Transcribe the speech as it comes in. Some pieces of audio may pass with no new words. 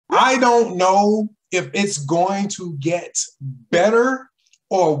I don't know if it's going to get better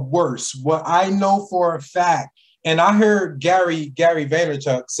or worse. What I know for a fact, and I heard Gary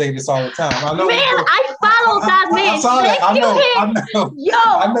Vaynerchuk say this all the time. I know. Man, I follow that man. I saw that. I know.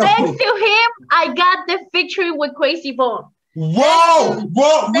 Yo, thanks to him, I got the featuring with Krayzie Bone. Whoa, we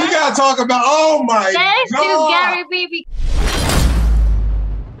gotta talk about. Oh my thanks God. to Gary, baby.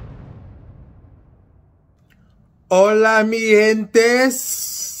 Hola, mi gentes.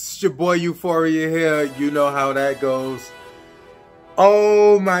 It's your boy Euphoria here. You know how that goes.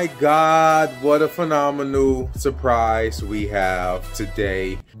 Oh my God, what a phenomenal surprise we have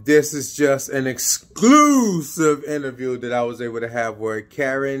today. This is just an exclusive interview that I was able to have with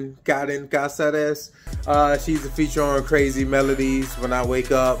Karen Caceres. She's a feature on Krayzie Melodies, When I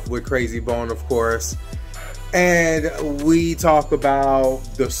Wake Up, with Krayzie Bone, of course. And we talk about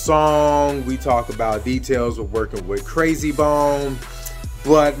the song, we talk about details of working with Krayzie Bone.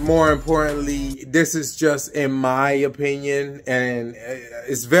 But more importantly, this is just in my opinion, and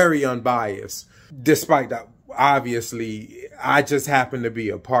it's very unbiased. Despite that, obviously, I just happen to be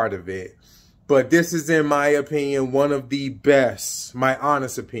a part of it. But this is, in my opinion, one of the best, my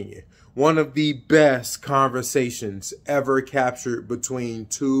honest opinion, one of the best conversations ever captured between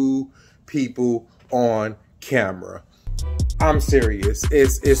two people on camera. I'm serious.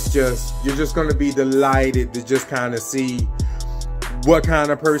 It's just, you're just going to be delighted to just kind of see what kind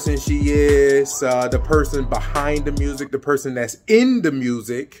of person she is, the person behind the music, the person that's in the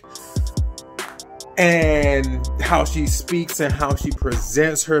music, and how she speaks and how she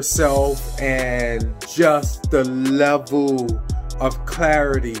presents herself, and just the level of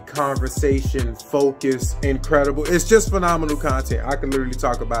clarity, conversation, focus, incredible. It's just phenomenal content. I could literally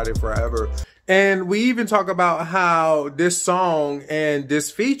talk about it forever. And we even talk about how this song and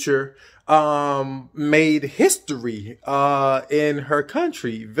this feature made history in her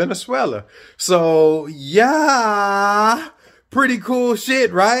country, Venezuela. So yeah, pretty cool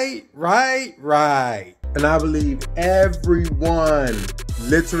shit, right? Right. And I believe everyone,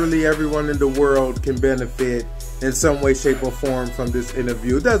 literally everyone in the world, can benefit in some way, shape, or form from this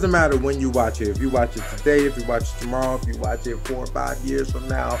interview. It doesn't matter when you watch it. If you watch it today, if you watch it tomorrow, if you watch it 4 or 5 years from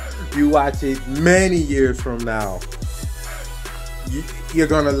now, if you watch it many years from now, you're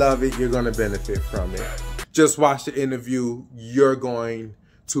gonna love it. You're gonna benefit from it. Just watch the interview. You're going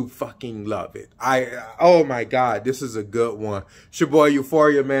to fucking love it. Oh my God, this is a good one. It's your boy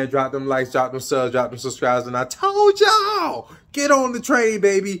Euphoria, man. Drop them likes, drop them subs, drop them subscribes, and I told y'all, get on the train,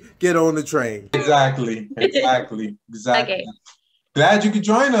 baby. Get on the train. Exactly. Okay. Glad you could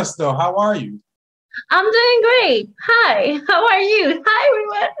join us, though. How are you? I'm doing great. Hi, how are you?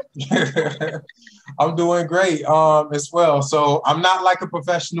 Hi, everyone. I'm doing great as well. So I'm not like a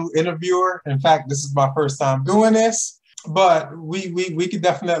professional interviewer. In fact, this is my first time doing this, but we could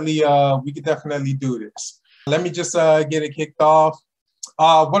definitely do this. Let me just get it kicked off.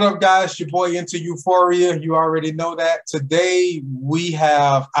 What up, guys? Your boy Into Euphoria. You already know that. Today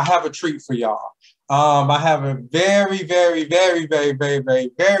I have a treat for y'all. I have a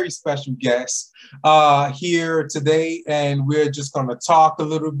very special guest here today, and we're just gonna talk a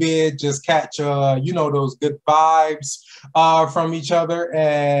little bit, just catch you know, those good vibes from each other,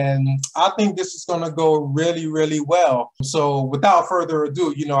 and I think this is gonna go really well. So without further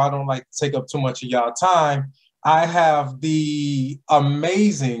ado, you know, I don't like to take up too much of y'all time. I have the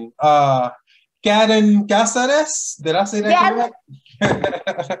amazing Karen Caceres. Did I say that correct?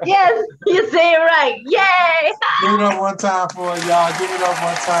 Yes, you say it right. Yay! Give it up one time for it, y'all. Give it up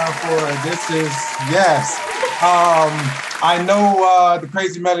one time for it. This is, yes. I know the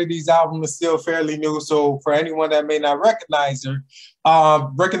Krayzie Melodies album is still fairly new, so for anyone that may not recognize her,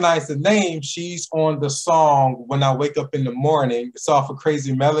 recognize the name, she's on the song When I Wake Up in the Morning. It's off of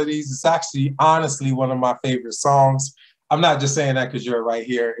Krayzie Melodies. It's actually, honestly, one of my favorite songs. I'm not just saying that because you're right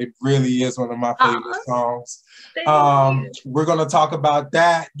here. It really is one of my favorite songs. We're going to talk about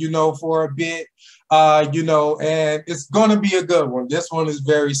that, you know, for a bit, you know, and it's going to be a good one. This one is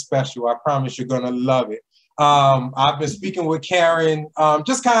very special. I promise you're going to love it. I've been speaking with Karen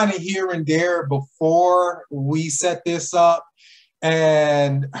just kind of here and there before we set this up.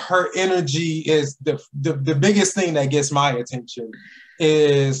 And her energy is the biggest thing that gets my attention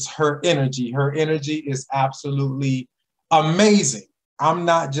is her energy. Her energy is absolutely amazing. I'm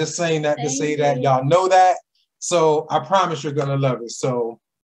not just saying that to say that. Y'all know that. So I promise you're gonna love it. So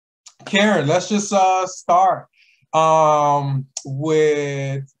Karen, let's just start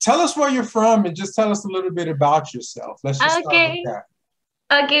with, tell us where you're from and just tell us a little bit about yourself. Let's just start with that.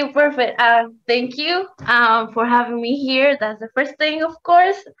 Okay, perfect. Thank you for having me here. That's the first thing, of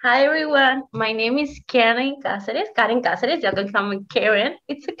course. Hi, everyone. My name is Karen Caceres. Karen Caceres. You can call me Karen.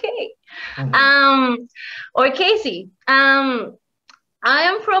 It's okay. Or Casey. I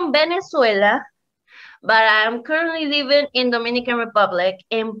am from Venezuela, but I'm currently living in Dominican Republic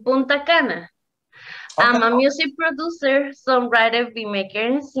in Punta Cana. I'm a music producer, songwriter, beatmaker,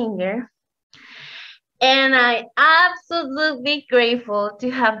 and singer. And I absolutely grateful to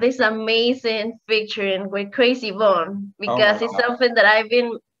have this amazing featuring with Krayzie Bone because it's something that I've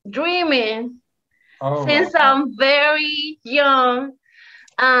been dreaming since I'm very young.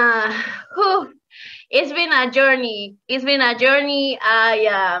 It's been a journey. It's been a journey. I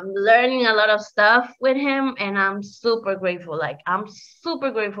am learning a lot of stuff with him, and I'm super grateful. Like, I'm super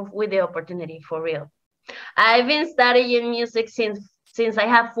grateful with the opportunity, for real. I've been studying music since I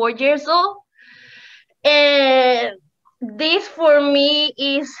have 4 years old. And this for me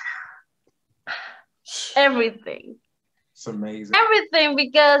is everything. It's amazing. Everything,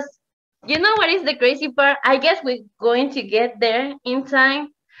 because you know what is the crazy part? I guess we're going to get there in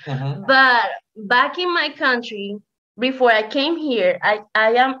time. But back in my country, before I came here, I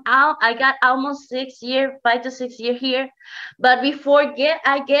got almost 6 years, 5 to 6 years here. But before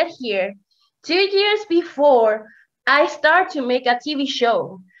I get here, 2 years before, I start to make a TV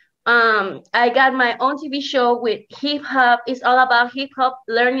show. I got my own TV show with hip hop. It's all about hip hop,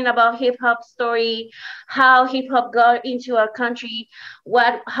 learning about hip hop story, how hip hop got into our country,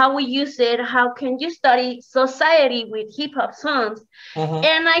 how we use it, how can you study society with hip hop songs.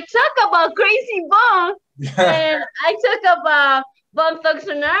 And I talk about Krayzie Bone, and I talk about Bone Thugs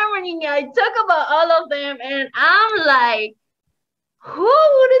and Harmony. I talk about all of them, and I'm like, who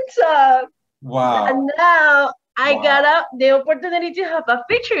wouldn't talk? Wow. And now I got the opportunity to have a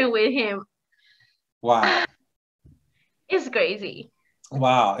feature with him. Wow. It's crazy.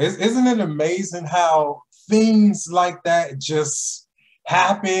 Wow. Isn't it amazing how things like that just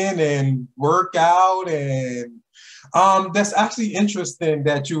happen and work out? And that's actually interesting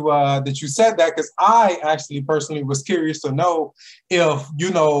that you said that, because I actually personally was curious to know if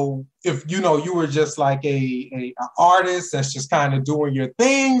you were just like a artist that's just kind of doing your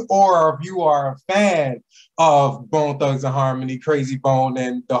thing, or if you are a fan of Bone Thugs and Harmony, Krayzie Bone,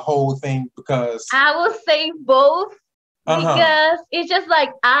 and the whole thing. Because I will say both, because it's just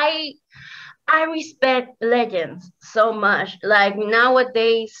like I respect legends so much. Like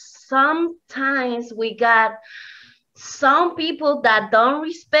nowadays, sometimes we got some people that don't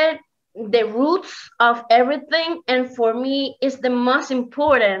respect the roots of everything, and for me it's the most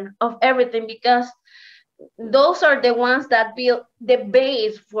important of everything, because those are the ones that build the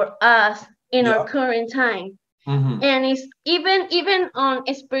base for us in our current time. And it's even on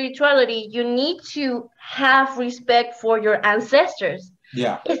spirituality, you need to have respect for your ancestors.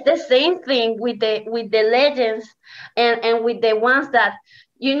 It's the same thing with the legends and with the ones that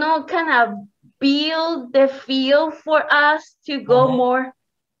kind of build the feel for us to go more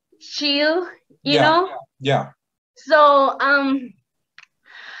chill, you know? So I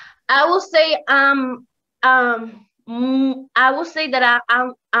will say I will say that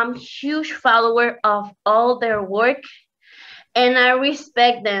I'm huge follower of all their work, and I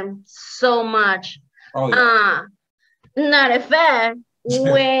respect them so much. Not a fan,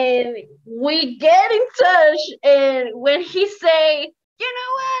 when we get in touch and when he say, you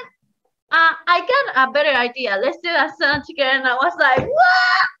know what? I got a better idea. Let's do a song together. And I was like,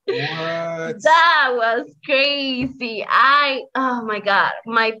 what? That was crazy. Oh my God.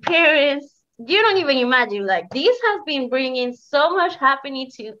 My parents, you don't even imagine, like, this has been bringing so much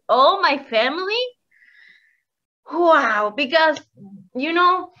happiness to all my family. Wow. Because,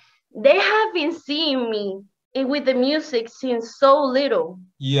 they have been seeing me with the music since so little.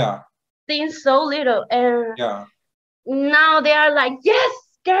 Since so little. And now they are like, yes,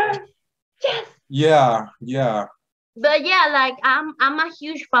 girl. Yes. But yeah, like I'm a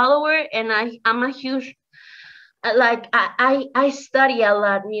huge follower, and I'm a huge, like I study a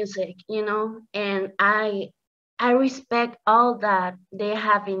lot music, and I respect all that they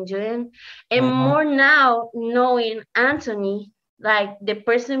have been doing, and more now knowing Anthony, like the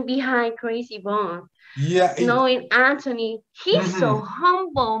person behind Krayzie Bone. Knowing Anthony, he's so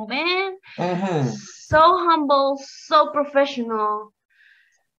humble, man. So humble, so professional.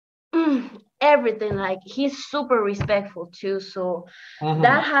 Everything, like he's super respectful too. So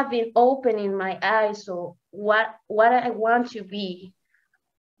that have been opening my eyes. So what I want to be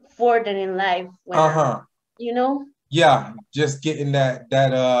further in life when just getting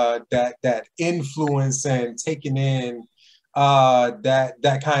that influence and taking in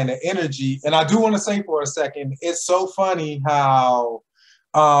that kind of energy. And I do want to say for a second, it's so funny how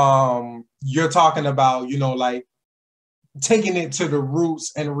you're talking about, you know, like taking it to the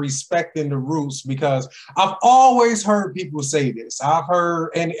roots and respecting the roots, because I've always heard people say this. I've heard,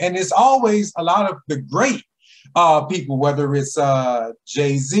 and it's always a lot of the great people, whether it's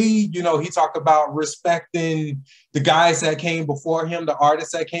Jay-Z, you know, he talked about respecting the guys that came before him, the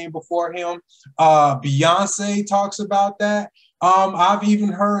artists that came before him. Beyonce talks about that. I've even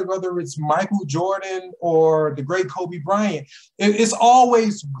heard, whether it's Michael Jordan or the great Kobe Bryant, it's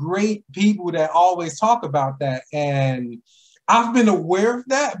always great people that always talk about that. And I've been aware of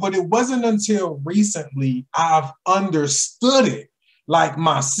that, but it wasn't until recently I've understood it, like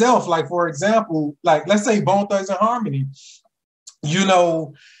myself. Like, for example, like, let's say Bone Thugs-n-Harmony, you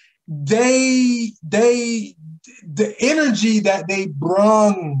know, the energy that they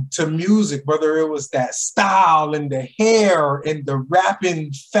brung to music, whether it was that style and the hair and the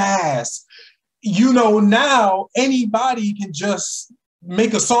rapping fast, you know, now anybody can just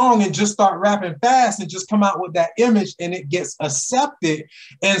make a song and just start rapping fast and just come out with that image, and it gets accepted.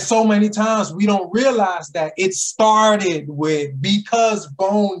 And so many times we don't realize that it started with, because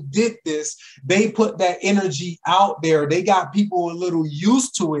Bone did this, they put that energy out there. They got people a little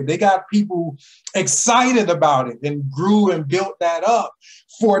used to it. They got people excited about it and grew and built that up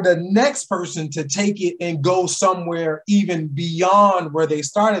for the next person to take it and go somewhere even beyond where they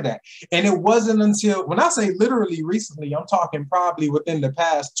started at. And it wasn't until, when I say literally recently, I'm talking probably within the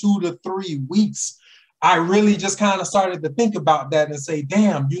past 2 to 3 weeks, I really just kind of started to think about that and say,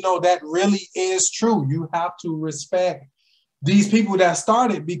 damn, you know, that really is true. You have to respect these people that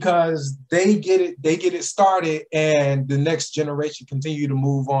started, because they get it started, and the next generation continue to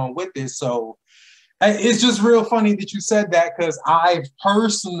move on with it. So it's just real funny that you said that, because I've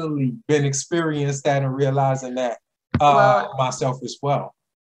personally been experienced that and realizing that myself as well.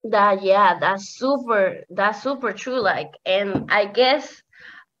 That's super true. Like, and I guess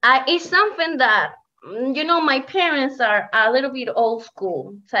it's something that, you know, my parents are a little bit old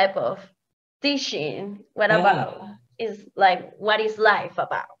school type of teaching. What about is like, what is life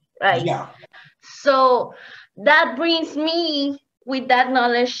about, right? Yeah. So that brings me with that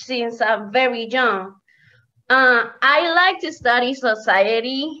knowledge since I'm very young. I like to study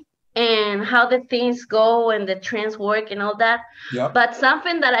society and how the things go and the trends work and all that. Yep. But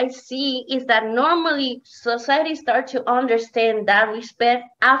something that I see is that normally society starts to understand that respect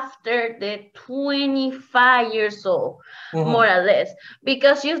after the 25 years old, more or less,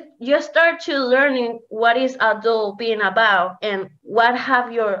 because you start to learning what is adult being about and what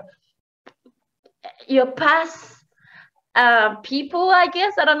have your past people, I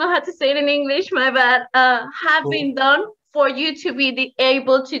guess, I don't know how to say it in English, my bad, have been done for you to be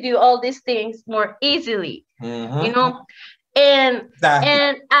able to do all these things more easily, you know? And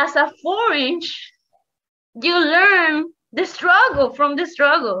as a foreign, you learn the struggle from the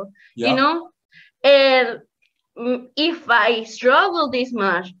struggle, you know? And if I struggle this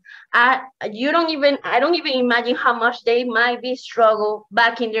much, I don't even imagine how much they might be struggle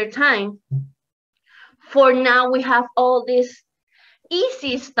back in their time. For now, we have all this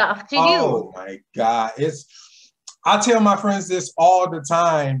easy stuff to do. Oh my God. I tell my friends this all the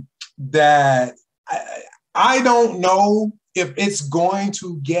time, that I don't know if it's going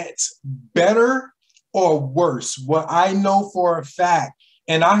to get better or worse. What I know for a fact,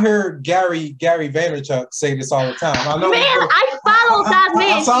 and I heard Gary Vaynerchuk say this all the time. I know. Man, I follow that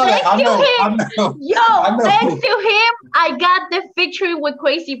man. I saw that. I know. Yo, thanks to him, I got the featuring with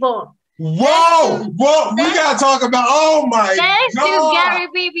Krayzie Bone. Whoa, we gotta talk about, oh my thanks God. To Gary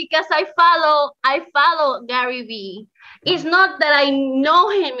V, because I follow Gary V. It's not that I know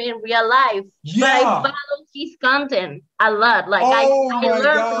him in real life, but I follow his content a lot. Like, I learn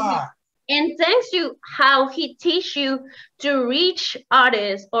from him. And thanks to how he teach you to reach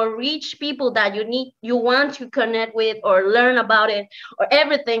artists or reach people that you want to connect with or learn about it or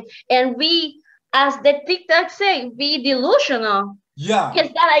everything, and be, as the TikTok say, be delusional. Yeah.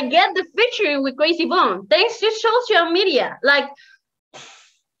 Is that I get the featuring with Krayzie Bone thanks to social media. Like,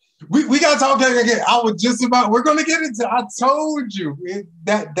 we gotta talk that again. We're gonna get into, I told you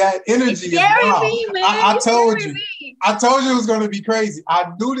that energy is wild. I told you. I told you it was gonna be crazy.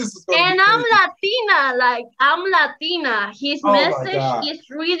 I knew this was gonna be crazy. And I'm Latina. His message is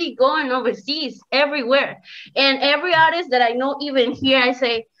really going overseas, everywhere. And every artist that I know, even here, I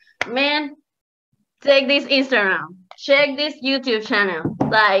say, man, take this Instagram. Check this YouTube channel.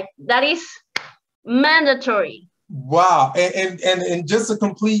 Like, that is mandatory. Wow. And just to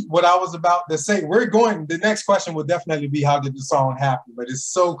complete what I was about to say, the next question will definitely be how did the song happen? But it's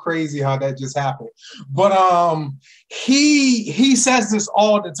so crazy how that just happened. But he says this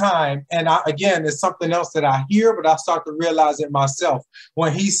all the time. And again, it's something else that I hear, but I start to realize it myself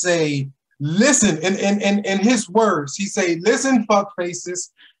when he say, listen, in his words, he say, listen, fuck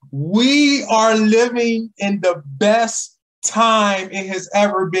faces, we are living in the best time it has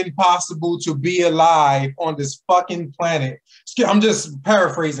ever been possible to be alive on this fucking planet. I'm just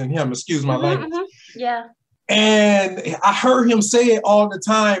paraphrasing him, excuse my language. Yeah. And I heard him say it all the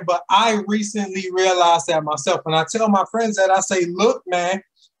time, but I recently realized that myself. And I tell my friends that, I say, look, man,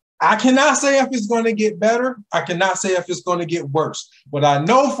 I cannot say if it's going to get better. I cannot say if it's going to get worse. What I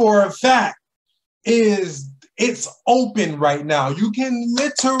know for a fact is it's open right now. You can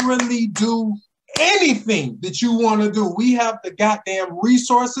literally do anything that you want to do. We have the goddamn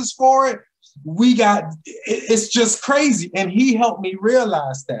resources for it. It's just crazy. And he helped me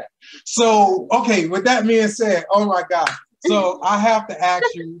realize that. So, okay, with that being said, oh my God. So I have to ask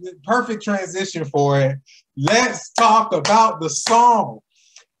you, the perfect transition for it. Let's talk about the song.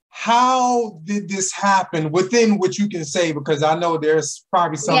 How did this happen within what you can say? Because I know there's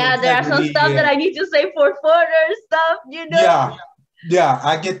probably some. Yeah, there are some stuff that I need to say for further stuff, you know? Yeah,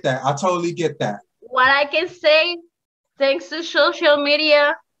 I get that. I totally get that. What I can say, thanks to social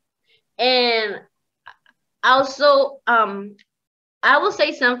media, and also, I will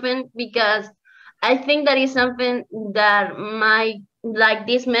say something because I think that is something that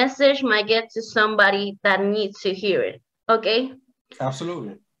this message might get to somebody that needs to hear it, okay?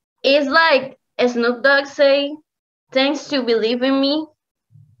 Absolutely. It's like Snoop Dogg say, thanks to believe in me,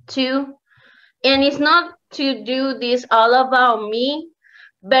 too. And it's not to do this all about me,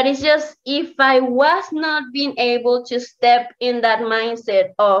 but it's just if I was not being able to step in that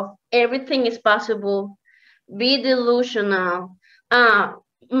mindset of everything is possible, be delusional. The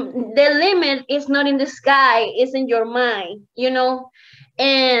limit is not in the sky, it's in your mind, you know?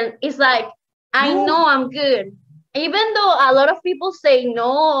 And it's like, I know I'm good. Even though a lot of people say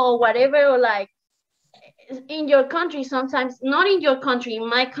no or whatever, or like in your country, sometimes, not in your country, in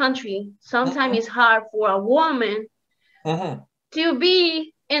my country, sometimes it's hard for a woman to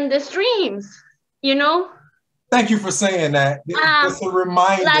be in the streams, you know? Thank you for saying that. It's a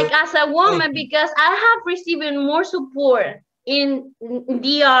reminder. Like as a woman, because I have received more support in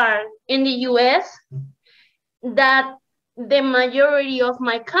DR, in the US, that the majority of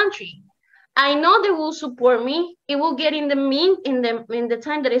my country. I know they will support me. It will get in the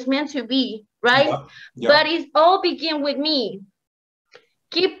time that it's meant to be, right? Yeah. But it all begin with me.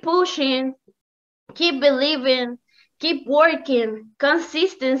 Keep pushing, keep believing, keep working,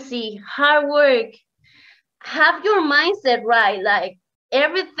 consistency, hard work. Have your mindset right. Like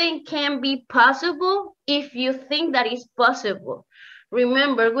everything can be possible if you think that it's possible.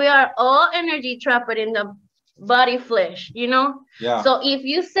 Remember, we are all energy trapped in the body flesh, you know? Yeah. So if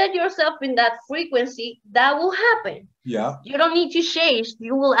you set yourself in that frequency, that will happen. Yeah. You don't need to change.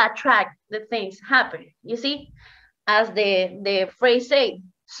 You will attract the things happen. You see, as the phrase say.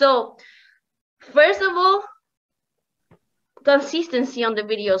 So first of all, consistency on the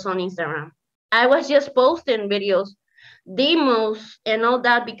videos on Instagram. I was just posting videos, demos, and all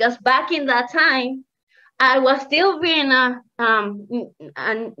that because back in that time, I was still being a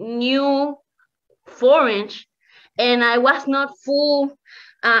new foreign, and I was not full.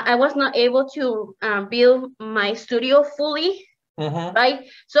 I was not able to build my studio fully, right?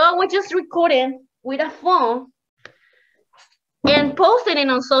 So I was just recording with a phone and posting it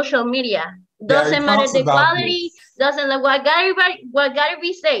on social media. Doesn't matter the quality. Doesn't like what Gary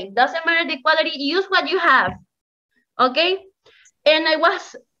Vee say. Doesn't matter the quality. Use what you have, okay? And I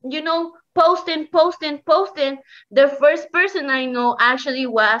was, you know, posting. The first person I know actually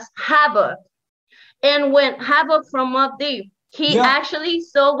was Havoc. And when Havoc from Up Deep, he actually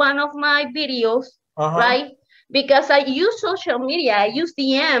saw one of my videos, right? Because I use social media, I use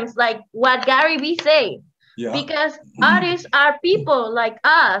DMs, like what Gary Vee say. Yeah. Because artists are people like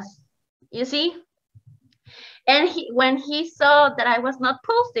us, you see? And when he saw that I was not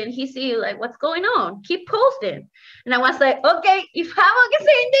posting, he see like, what's going on? Keep posting. And I was like, okay, if Havoc is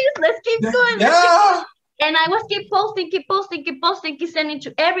saying this, let's keep going. Yeah. And I was keep posting, keep sending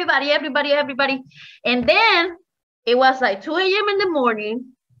to everybody. And then it was like 2 a.m. in the morning.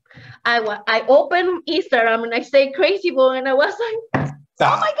 I opened Instagram and I say Krayzie Bone, and I was like, oh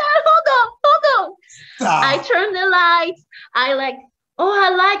my God, hold on. I turned the lights. I like, oh, I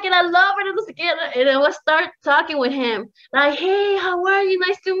like it. I love it. And I was start talking with him. Like, hey, how are you?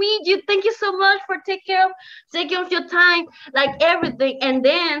 Nice to meet you. Thank you so much for taking of your time. Like everything. And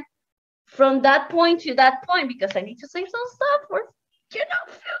then from that point to that point, because I need to say some stuff for, you know,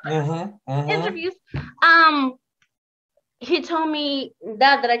 interviews. He told me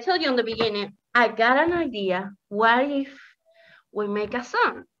that I told you in the beginning, I got an idea. What if we make a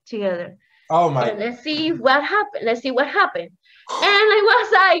song together? Oh my! And let's see what happened. Let's see what happened. And I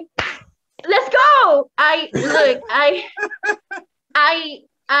was like, let's go.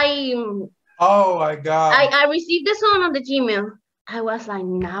 Oh my God! I received the song on the Gmail. I was like,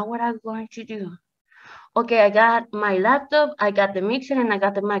 now what I'm going to do? Okay, I got my laptop, I got the mixer, and I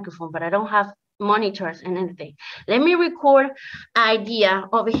got the microphone, but I don't have monitors and anything. Let me record idea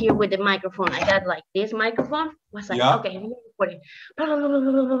over here with the microphone. I got like this microphone. Was like, okay, let me record it. Blah, blah, blah,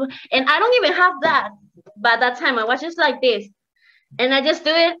 blah, blah, blah. And I don't even have that. By that time, I was just like this. And I just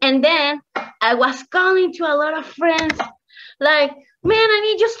do it. And then I was calling to a lot of friends, like, man, I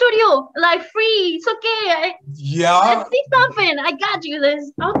need your studio, like free. It's okay. Let's see something. I got you.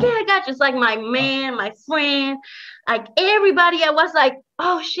 Okay, I got you. It's like my man, my friend, like everybody. I was like,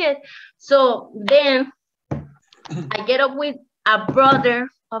 oh shit. So then I get up with a brother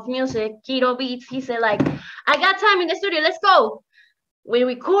of music, Keto Beats. He said, like, I got time in the studio. Let's go. We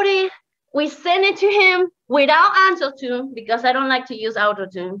recorded. We sent it to him without auto-tune, because I don't like to use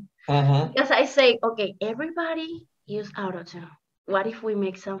auto-tune. Because I say, okay, everybody use auto-tune. What if we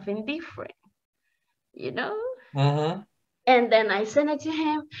make something different? You know? And then I sent it to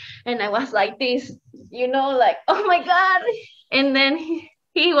him, and I was like this, you know, like, oh my God. And then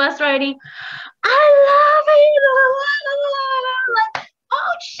he was writing, I love it. Like,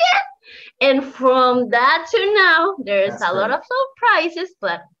 oh shit. And from that to now, there's a lot of surprises,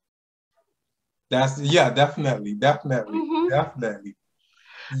 but that's, definitely. But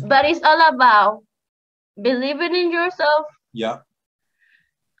it's all about believing in yourself.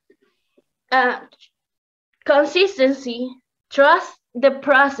 Consistency, trust the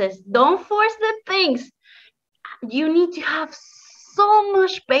process. Don't force the things. You need to have so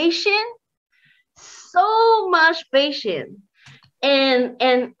much patience,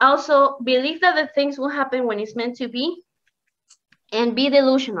 and also believe that the things will happen when it's meant to be, and be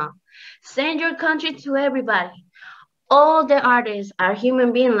delusional. Send your country to everybody. All the artists are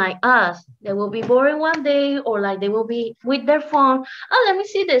human beings like us. They will be boring one day, or like they will be with their phone. Oh, let me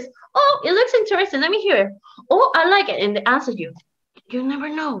see this. Oh, it looks interesting. Let me hear it. Oh, I like it. And they answer you. You never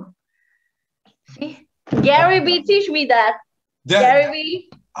know. See? Gary B teach me that. Gary B,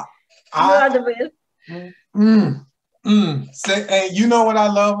 you are the best. And you know what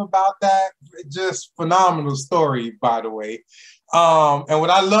I love about that? Just phenomenal story, by the way. And what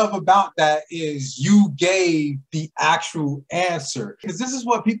I love about that is you gave the actual answer, because this is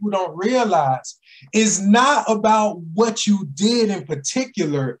what people don't realize. It's not about what you did in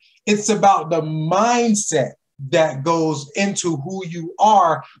particular. It's about the mindset that goes into who you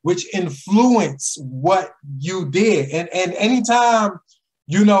are, which influence what you did. And anytime,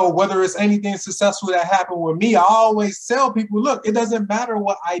 you know, whether it's anything successful that happened with me, I always tell people, look, it doesn't matter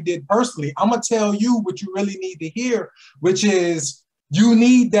what I did personally. I'm going to tell you what you really need to hear, which is you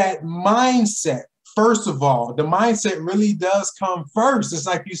need that mindset. First of all, the mindset really does come first. It's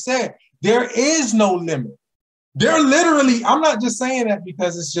like you said, there is no limit. They're literally, I'm not just saying that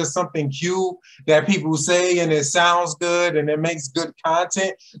because it's just something cute that people say and it sounds good and it makes good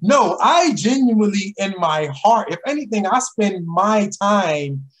content. No, I genuinely, in my heart, if anything, I spend my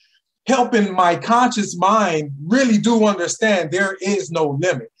time helping my conscious mind really do understand there is no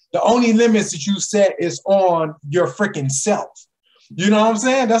limit. The only limits that you set is on your freaking self. You know what I'm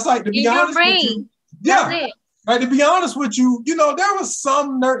saying? That's like, to be honest with you. Yeah. Right, to be honest with you, you know, there was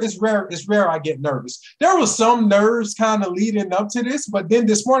some nerves. It's rare I get nervous. There was some nerves kind of leading up to this, but then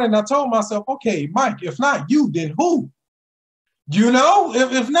this morning I told myself, okay, Mike, if not you, then who? You know,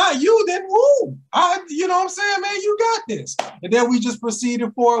 if not you, then who? You know what I'm saying, man, you got this. And then we just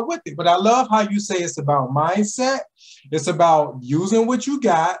proceeded forward with it. But I love how you say it's about mindset. It's about using what you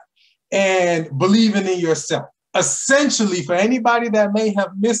got and believing in yourself. Essentially, for anybody that may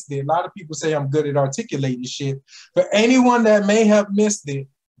have missed it, a lot of people say I'm good at articulating shit. For anyone that may have missed it,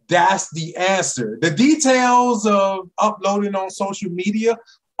 that's the answer. The details of uploading on social media,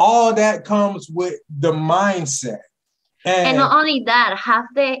 all that comes with the mindset. And not only that, have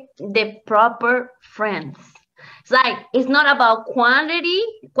the proper friends. It's like, it's not about quantity,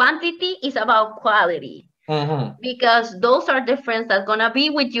 it's about quality. Because those are the friends that's gonna be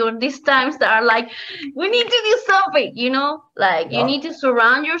with you in these times that are like, we need to do something, you know, like you need to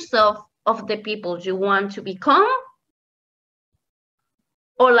surround yourself of the people you want to become,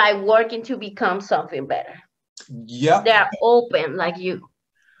 or like working to become something better. They're open like you.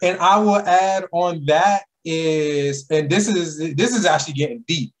 And I will add on that is, and this is actually getting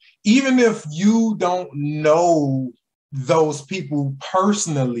deep, even if you don't know those people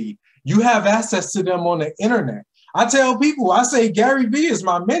personally, you have access to them on the internet. I tell people, I say Gary Vee is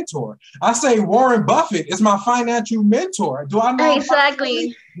my mentor. I say Warren Buffett is my financial mentor. Do I know?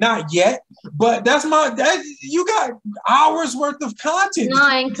 Exactly. Not yet, but you got hours worth of content. No,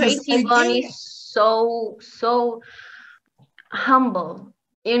 and Krayzie Bone is so humble.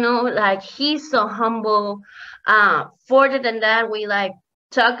 You know, like he's so humble. Further than that, we like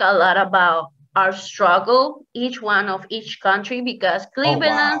talk a lot about our struggle, each one of each country, because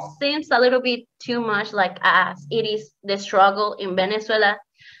Cleveland seems a little bit too much like us. It is the struggle in Venezuela.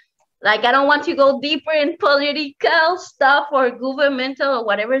 Like, I don't want to go deeper in political stuff or governmental or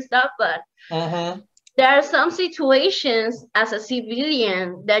whatever stuff, but there are some situations as a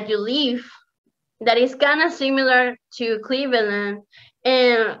civilian that you live that is kind of similar to Cleveland,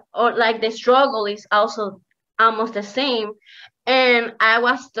 and or like the struggle is also almost the same. And I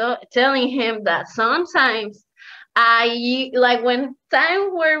was telling him that sometimes I like when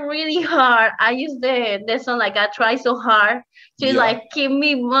times were really hard, I use the song like I try so hard to like keep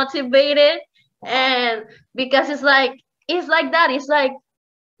me motivated. And because it's like that. It's like,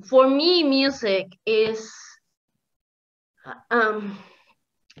 for me, music is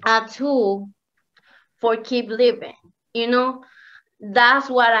a tool for keep living. You know, that's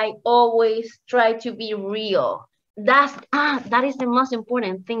what I always try to be real. That is the most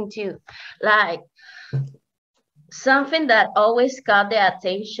important thing too. Like, something that always caught the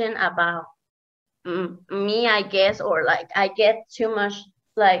attention about me, I guess, or like I get too much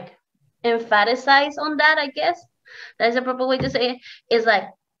like emphasize on that, I guess. That's a proper way to say it. Is like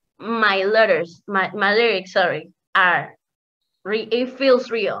my lyrics, sorry, are it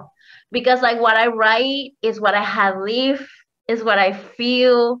feels real. Because like what I write is what I have lived, is what I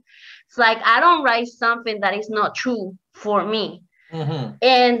feel. It's like I don't write something that is not true for me.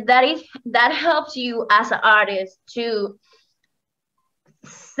 And that helps you as an artist to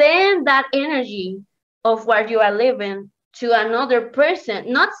send that energy of what you are living to another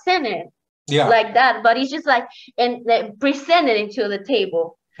person, not send it like that, but it's just like and present it into the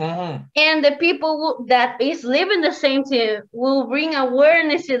table. And the people that is living the same thing will bring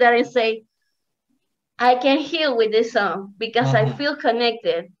awareness to that and say, I can heal with this song because I feel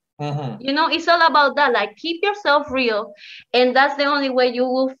connected. You know, it's all about that. Like, keep yourself real, and that's the only way you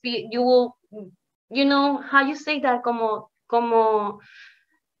will feel. You know how you say that, como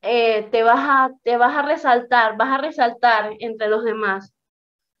te vas a resaltar entre los demás,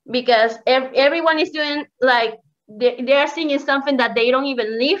 because everyone is doing like they are singing something that they don't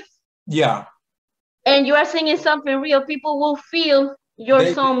even live. And you are singing something real. People will feel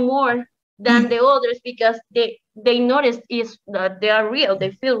your song more than the others because they notice is that they are real.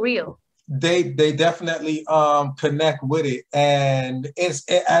 They feel real. They definitely connect with it. And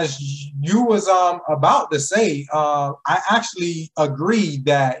as you was about to say, I actually agree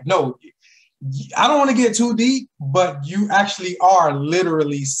that no, I don't want to get too deep, but you actually are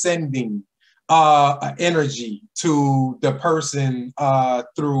literally sending energy to the person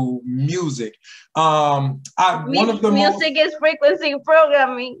through music. Music is frequency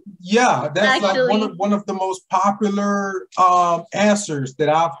programming. Yeah, that's actually like one of the most popular answers that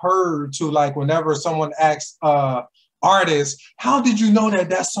I've heard to, like, whenever someone asks artists, how did you know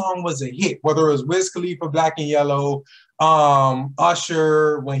that song was a hit? Whether it was Wiz Khalifa, Black and Yellow,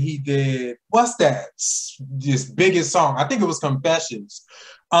 Usher, when he did, what's that? This biggest song, I think it was Confessions.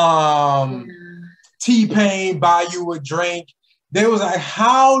 T-Pain, Buy You a Drink. They was like,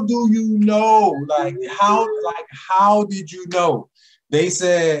 how do you know? Like how did you know? They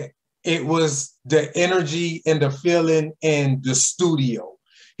said it was the energy and the feeling in the studio.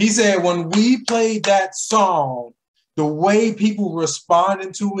 He said when we played that song, the way people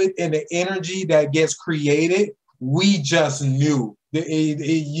responded to it and the energy that gets created, we just knew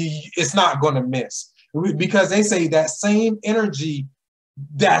it's not going to miss. Because they say that same energy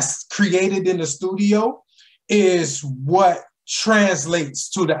that's created in the studio is what translates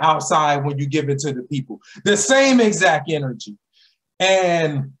to the outside when you give it to the people. The same exact energy.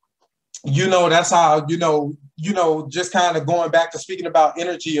 And, you know, that's how, you know, just kind of going back to speaking about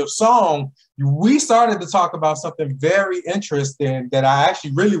energy of song, we started to talk about something very interesting that I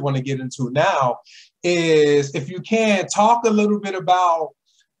actually really want to get into now, is if you can talk a little bit about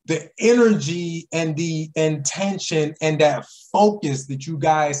the energy and the intention and that focus that you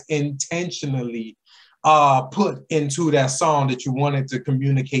guys intentionally put into that song that you wanted to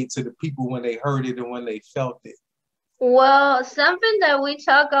communicate to the people when they heard it and when they felt it. Well, something that we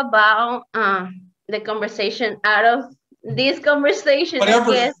talk about, the conversation out of this conversation,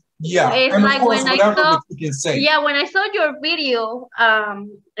 Yeah, it's and of like course, when I whatever saw, you can say. yeah, when I saw your video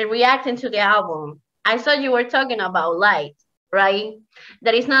reacting to the album, I saw you were talking about light, right?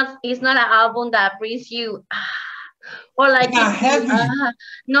 That it's not an album that brings you or like It's not heavy.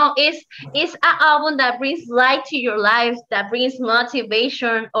 no, it's an album that brings light to your life, that brings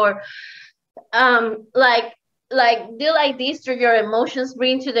motivation, or like do like this through your emotions,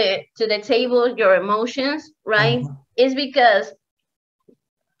 bring to the table your emotions, right? It's because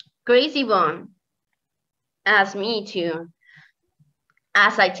Krayzie Bone asked me to,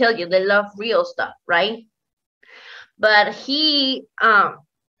 as I tell you, they love real stuff, right? But he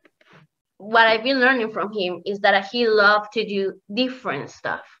what I've been learning from him is that he loved to do different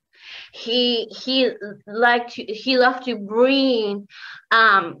stuff. He loved to bring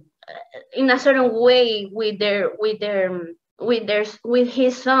in a certain way with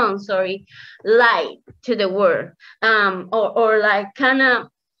his song, sorry, light to the world. Or like kind of,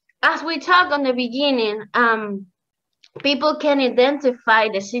 as we talked on the beginning, people can identify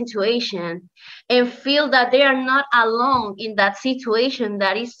the situation and feel that they are not alone in that situation,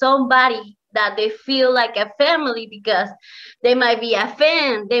 that is somebody that they feel like a family, because they might be a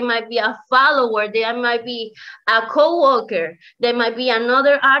fan, they might be a follower, they might be a co-worker, they might be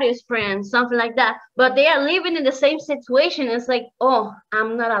another artist friend, something like that, but they are living in the same situation. It's like, oh,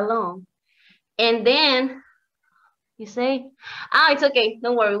 I'm not alone. And then you say, it's okay,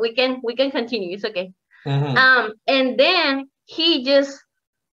 don't worry, we can continue, it's okay. And then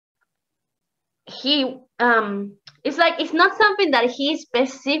it's like, it's not something that he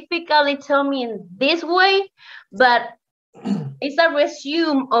specifically told me in this way, but it's a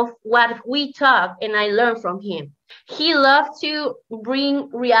resume of what we talk and I learned from him. He loved to bring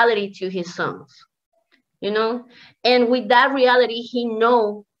reality to his songs, you know, and with that reality, he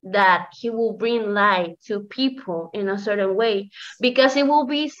know that he will bring light to people in a certain way, because it will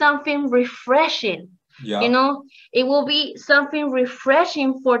be something refreshing. Yeah. You know, it will be something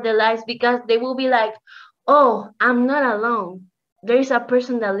refreshing for the lives, because they will be like, oh, I'm not alone. There is a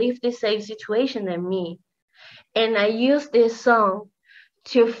person that lives the same situation than me. And I use this song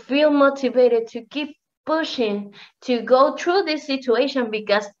to feel motivated to keep pushing, to go through this situation,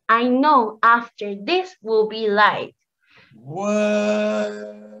 because I know after this will be light.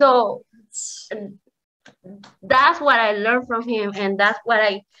 What? So that's what I learned from him, and that's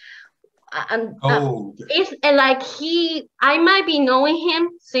what it's like I might be knowing him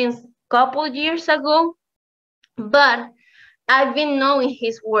since a couple years ago, but I've been knowing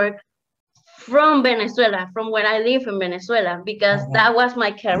his work from Venezuela, from when I live in Venezuela, because that was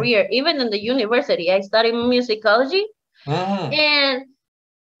my career. Even in the university, I studied musicology, and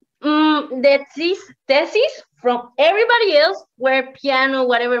the thesis from everybody else were piano,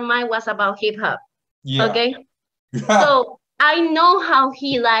 whatever, mine was about hip hop. Yeah. Okay. So I know how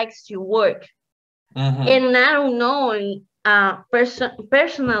he likes to work, and I don't know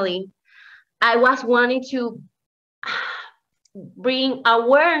personally, I was wanting to bring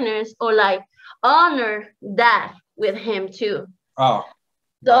awareness or like honor that with him too. So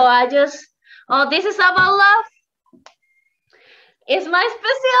I just, this is about love. It's my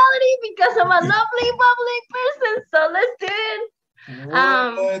specialty because I'm a lovely, bubbly person. So let's do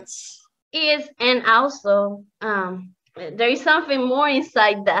it. And also, there is something more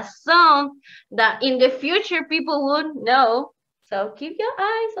inside that song that in the future people would know. So keep your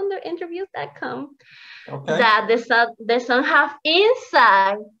eyes on the interviews.com. Okay. That the song have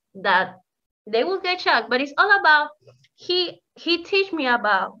inside that they will get shocked. But it's all about, he teach me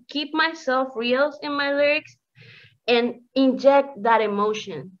about keep myself real in my lyrics and inject that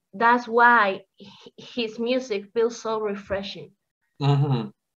emotion. That's why his music feels so refreshing.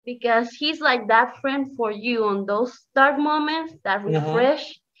 Because he's like that friend for you on those dark moments that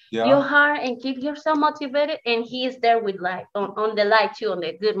refresh your heart and keep yourself motivated. And he is there with light, on the light too, on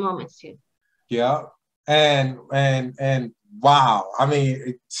the good moments too. Yeah. And wow. I mean,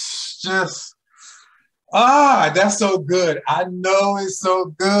 it's just, that's so good. I know it's so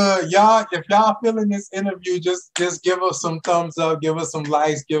good. Y'all, if y'all feeling this interview, just give us some thumbs up, give us some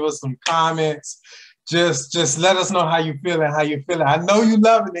likes, give us some comments. Just let us know how you feeling, I know you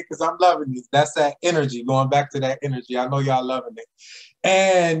loving it, because I'm loving it. That's that energy, going back to that energy. I know y'all loving it.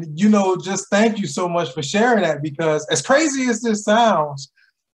 And, you know, just thank you so much for sharing that, because as crazy as this sounds,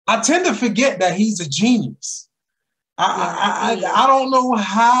 I tend to forget that he's a genius. I don't know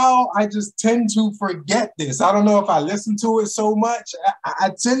how, I just tend to forget this. I don't know if I listen to it so much.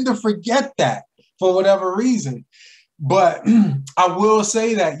 I tend to forget that for whatever reason. But I will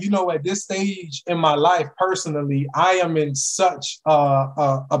say that, you know, at this stage in my life, personally, I am in such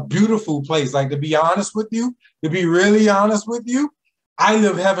a beautiful place. Like, to be honest with you, to be really honest with you, I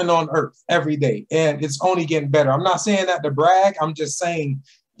live heaven on earth every day, and it's only getting better. I'm not saying that to brag. I'm just saying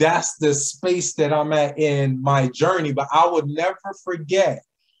that's the space that I'm at in my journey. But I would never forget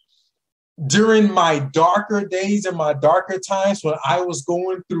during my darker days and my darker times when I was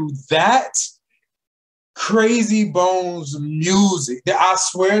going through that, Krayzie Bone's music. I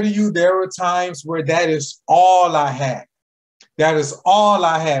swear to you, there were times where that is all I had. That is all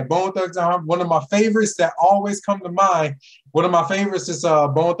I had. Bone Thugs and Harmony, one of my favorites that always come to mind. One of my favorites is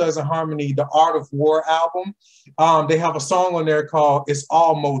Bone Thugs and Harmony, The Art of War album. They have a song on there called It's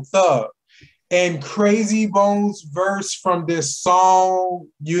All Mo Thug. And Krayzie Bone's verse from this song,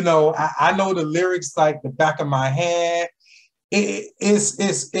 you know, I know the lyrics like the back of my hand.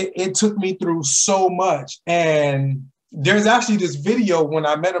 It took me through so much. And there's actually this video when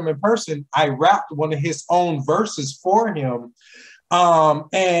I met him in person, I rapped one of his own verses for him.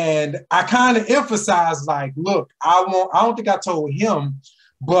 And I kind of emphasized like, look, I don't think I told him,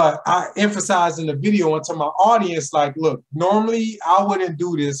 but I emphasized in the video and to my audience, like, look, normally I wouldn't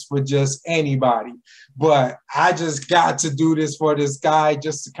do this for just anybody, but I just got to do this for this guy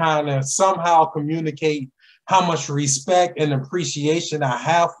just to kind of somehow communicate how much respect and appreciation I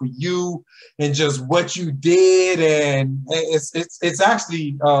have for you and just what you did. And it's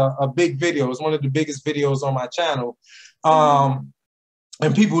actually a big video. It's one of the biggest videos on my channel.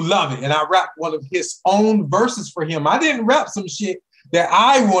 And people love it. And I rapped one of his own verses for him. I didn't rap some shit that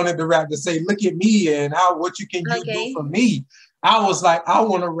I wanted to rap to say, look at me and what you can do for me. I was like, I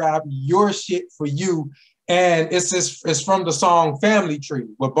want to rap your shit for you. And it's from the song Family Tree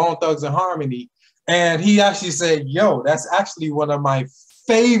with Bone Thugs and Harmony. And he actually said, yo, that's actually one of my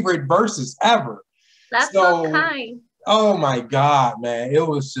favorite verses ever. That's so kind. Oh my God, man. It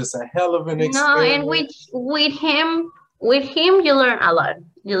was just a hell of an experience. No, and with him, you learn a lot.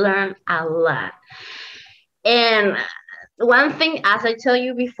 You learn a lot. And one thing, as I tell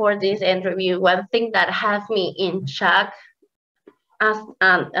you before this interview, one thing that has me in shock as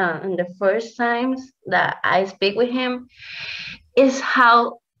in the first times that I speak with him is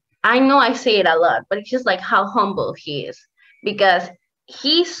how, I know I say it a lot, but it's just like how humble he is, because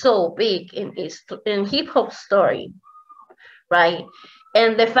he's so big in hip hop story, right?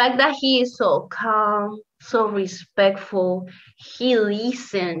 And the fact that he is so calm, so respectful, he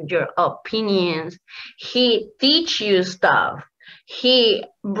listens your opinions, he teach you stuff, he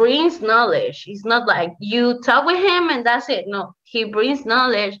brings knowledge. It's not like you talk with him and that's it. No, he brings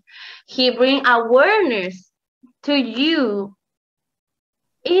knowledge, he brings awareness to you.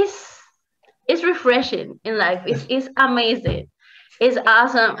 It's refreshing in life. It's amazing. It's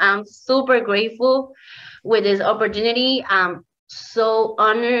awesome. I'm super grateful with this opportunity. I'm so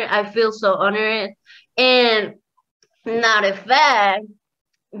honored. I feel so honored. And now the fact,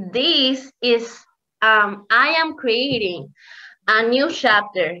 this is I am creating a new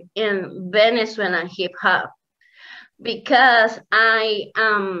chapter in Venezuelan hip hop, because I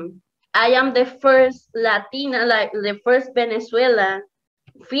am the first Latina, like the first Venezuelan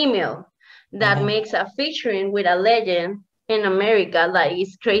female that makes a featuring with a legend in America, like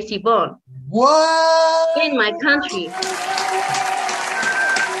it's Krayzie Bone. What? In my country.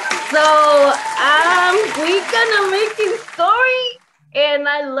 So we're gonna make this story, and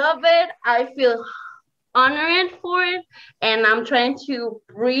I love it. I feel honored for it, and I'm trying to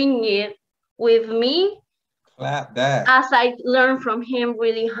bring it with me. Clap that. As I learn from him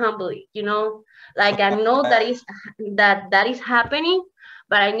really humbly, you know, like I know that is happening,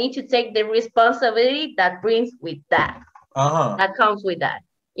 but I need to take the responsibility that brings with that. That comes with that,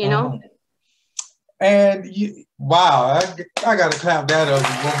 you know. And wow, I gotta clap that up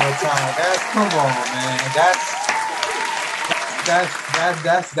one more time.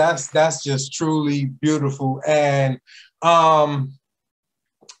 That's just truly beautiful. And I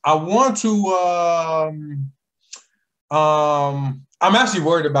want to I'm actually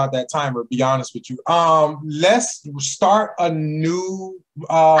worried about that timer, to be honest with you. Let's start a new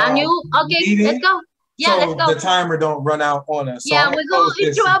meeting, let's go. Yeah, so let's go. The timer don't run out on us. Yeah, we're going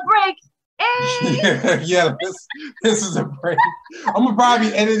into a break. Hey. yeah, this is a break. I'm gonna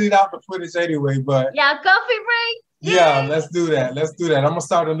probably edit it out the footage anyway, but yeah, coffee break. Yeah, let's do that. I'm gonna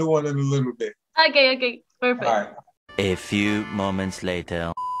start a new one in a little bit. Okay, perfect. All right. A few moments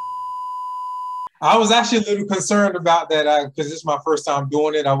later. I was actually a little concerned about that because this is my first time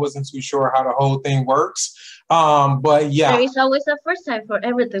doing it. I wasn't too sure how the whole thing works. But yeah. There is always a first time for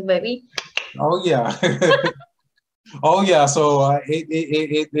everything, baby. Oh yeah. Oh yeah. So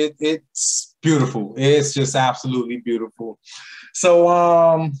it's beautiful. It's just absolutely beautiful. So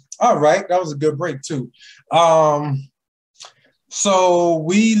all right, that was a good break too. So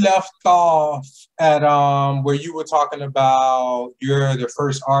we left off at where you were talking about you're the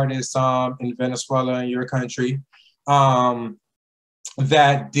first artist in Venezuela in your country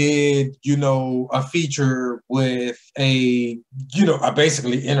that did, you know, a feature with a, you know, a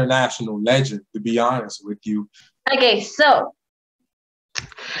basically international legend, to be honest with you. Okay, so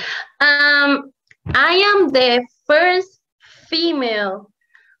I am the first female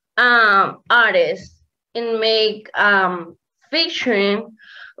artist in make featuring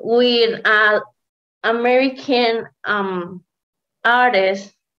with an American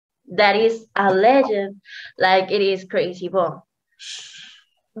artist that is a legend, like it is Krayzie Bone.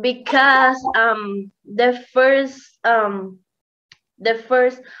 Because the first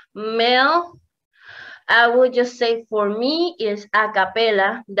male, I would just say for me, is a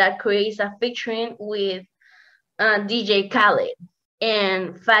cappella that creates a featuring with DJ Khaled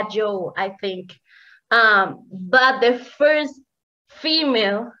and Fat Joe, I think. But the first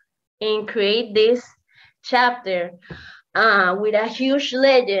female in create this chapter with a huge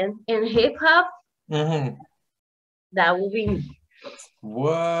legend in hip hop, that would be me.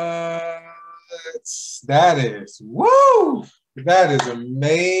 What? That is, woo! That is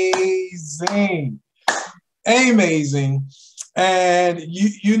amazing. Amazing. And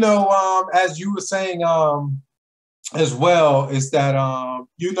you know, as you were saying as well, is that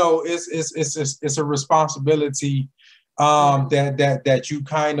you know, it's a responsibility that you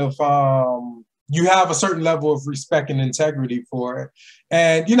kind of you have a certain level of respect and integrity for it.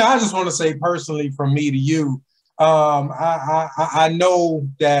 And you know, I just want to say personally from me to you, I know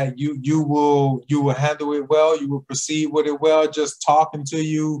that you will handle it well. You will proceed with it well. Just talking to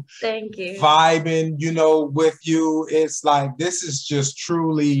you, thank you, vibing, you know, with you. It's like this is just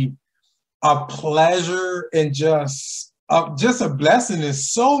truly a pleasure and just a blessing in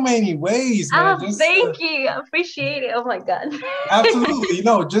so many ways, man. Thank you. I appreciate it. Oh my God. Absolutely. You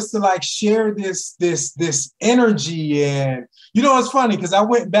know, just to like share this energy. And you know, it's funny because I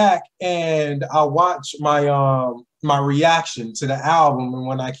went back and I watched my my reaction to the album, and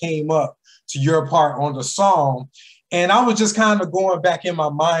when I came up to your part on the song, and I was just kind of going back in my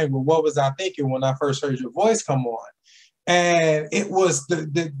mind with what was I thinking when I first heard your voice come on. And it was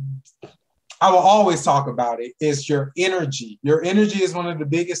I will always talk about it, is your energy. Your energy is one of the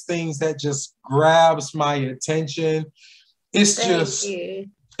biggest things that just grabs my attention. It's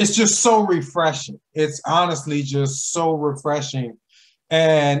just so refreshing. It's honestly just so refreshing.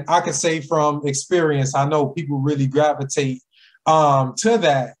 And I can say from experience, I know people really gravitate to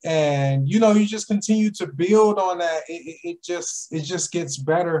that. And, you know, you just continue to build on that. It just gets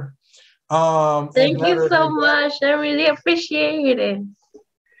better. Thank you so much. I really appreciate it.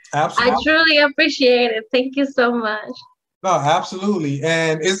 Absolutely. I truly appreciate it. Thank you so much. No, absolutely.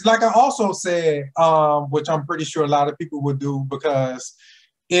 And it's like I also said, which I'm pretty sure a lot of people would do, because,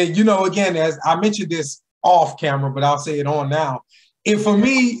 you know, again, as I mentioned this off camera, but I'll say it on now. For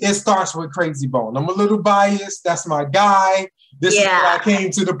me, it starts with Krayzie Bone. I'm a little biased. That's my guy. This is what I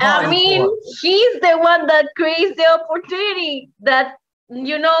came to the party for. He's the one that creates the opportunity, that,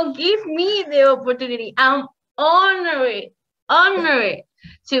 you know, give me the opportunity. I'm honored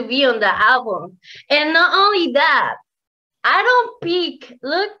to be on the album. And not only that, I don't pick,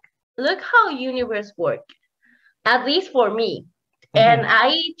 look how universe work, at least for me. And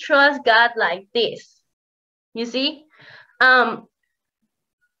I trust God like this. You see? I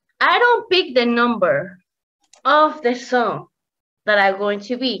don't pick the number of the song that I'm going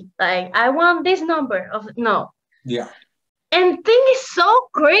to be. Like, I want this number of, no. Yeah. And thing is so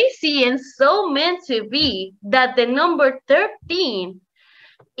crazy and so meant to be that the number 13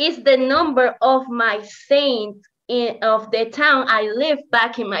 is the number of my saint of the town I live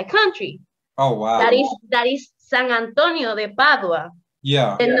back in my country. Oh, wow. That is San Antonio de Padua.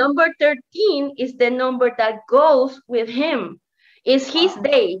 Yeah. The number 13 is the number that goes with him. It's his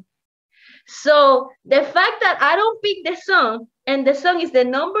day. So the fact that I don't pick the song and the song is the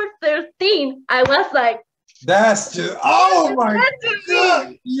number 13, I was like, that's just, oh my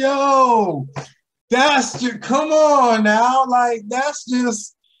God, yo, that's just, come on now. Like, that's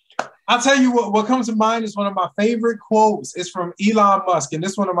just, I'll tell you what comes to mind is one of my favorite quotes. It's from Elon Musk. And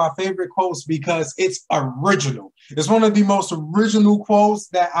it's one of my favorite quotes because it's original. It's one of the most original quotes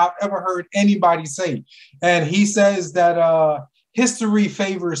that I've ever heard anybody say. And he says that history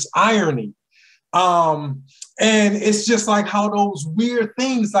favors irony. And it's just like how those weird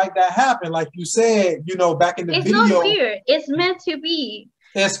things like that happen. Like you said, you know, back in the video. It's not weird. It's meant to be.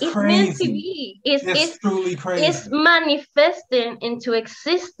 It's crazy. Meant to be. It's truly crazy. It's manifesting into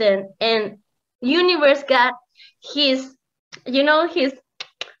existence, and universe got his, you know, his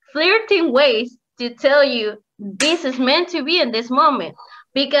flirting ways to tell you this is meant to be in this moment,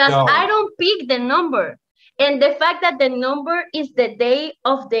 because Yo. I don't pick the number. And the fact that the number is the day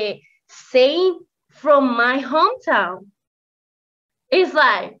of the saint from my hometown, it's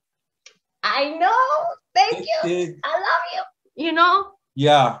like, I know, thank you, I love you, you know?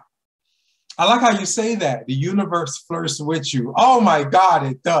 Yeah. I like how you say that. The universe flirts with you. Oh my God,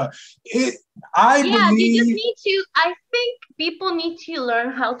 it does. I believe you just need to, I think people need to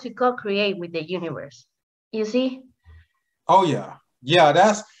learn how to co-create with the universe. You see? Oh yeah. Yeah,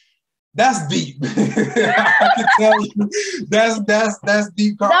 that's deep. I can tell you that's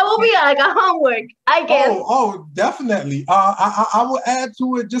deep. That will be like a homework, I guess. Oh, definitely. I will add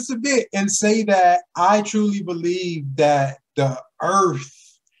to it just a bit and say that I truly believe that the earth,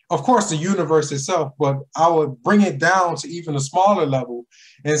 of course, the universe itself, but I would bring it down to even a smaller level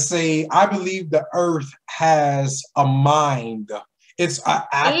and say, I believe the earth has a mind. It's an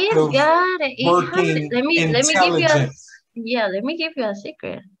active working intelligence. Let me give you a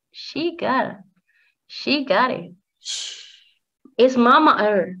secret. She got it. It's Mama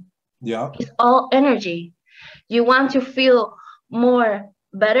Earth. Yeah. It's all energy. You want to feel more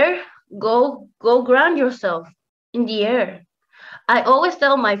better? Go ground yourself in the air. I always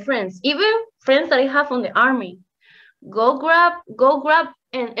tell my friends, even friends that I have on the army, go grab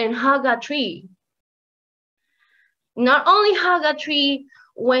and hug a tree. Not only hug a tree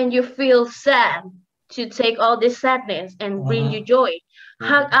when you feel sad, to take all this sadness and bring you joy.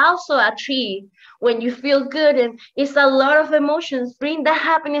 Hug also a tree when you feel good and it's a lot of emotions. Bring that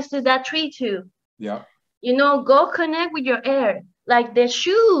happiness to that tree too. Yeah. You know, go connect with your air. Like the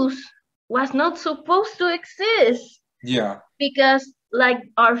shoes was not supposed to exist. Yeah. Because like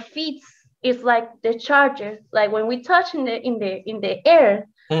our feet is like the charger. Like when we touch in the air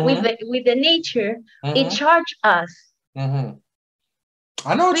with the nature, it charges us.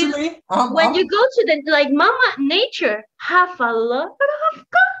 I know what you mean. When you go to the, like, Mama Nature have a lot of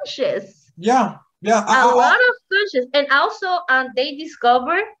conscious. Yeah. Yeah. A lot of conscious. And also they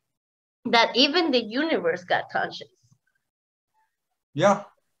discovered that even the universe got conscious. Yeah.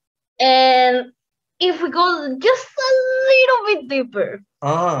 And if we go just a little bit deeper,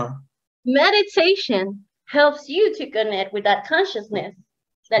 meditation helps you to connect with that consciousness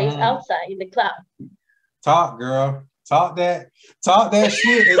that is outside in the cloud. Talk, girl. Talk that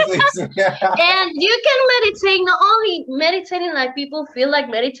shit. And you can meditate, not only meditating like people feel like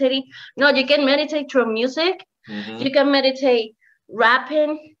meditating. No, you can meditate through music. You can meditate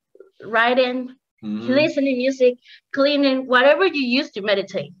rapping, writing, listening music, cleaning, whatever you use to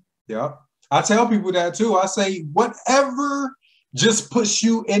meditate. Yeah. I tell people that too. I say, whatever just puts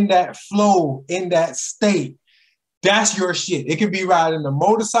you in that flow, in that state, that's your shit. It could be riding a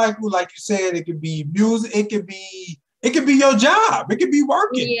motorcycle, like you said. It could be music. It could be your job. It could be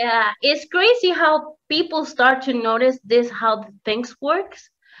working. Yeah, it's crazy how people start to notice this, how things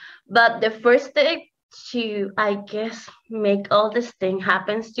works. But the first step to, I guess, make all this thing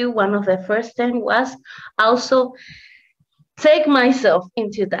happens to, one of the first thing was also take myself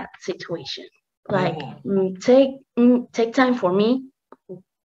into that situation. Like take time for me,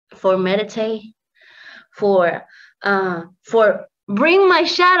 for meditate, for bring my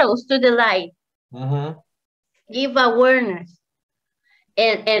shadows to the light. Give awareness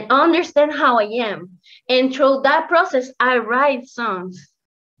and understand how I am. And through that process, I write songs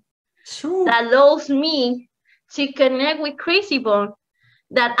that allows me to connect with Krayzie Bone,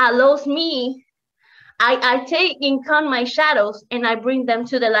 that allows me, I take in account my shadows and I bring them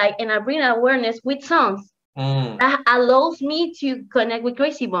to the light, and I bring awareness with songs that allows me to connect with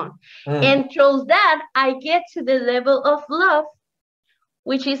Krayzie Bone. And through that, I get to the level of love,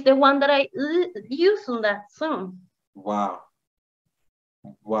 which is the one that I use on that song. Wow.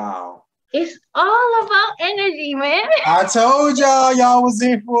 Wow. It's all about energy, man. I told y'all was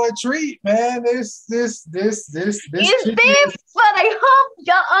in for a treat, man. This it's deep, but I hope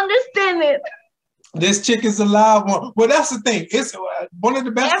y'all understand it. This chick is a live one. Well, that's the thing. It's one of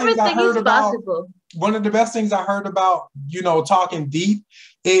the best things I heard about. One of the best things I heard about, you know, talking deep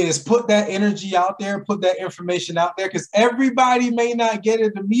is put that energy out there, put that information out there, because everybody may not get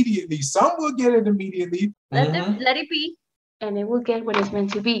it immediately. Some will get it immediately. Let it be, and it will get what it's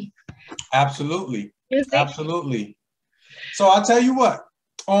meant to be. Absolutely. Absolutely. So I'll tell you what,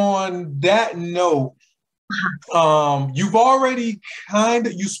 on that note, you've already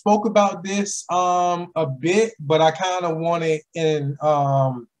you spoke about this a bit, but I kind of want it in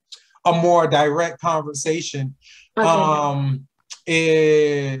a more direct conversation.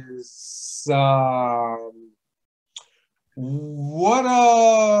 Is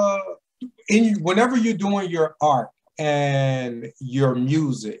whenever you're doing your art and your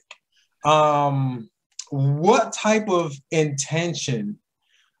music, what type of intention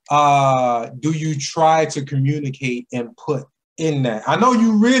do you try to communicate and put in that? I know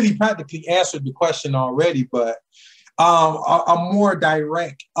you really practically answered the question already, but a more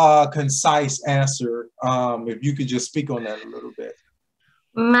direct, concise answer, if you could just speak on that a little bit.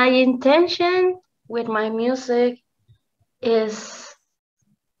 My intention with my music is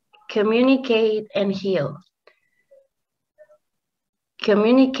communicate and heal.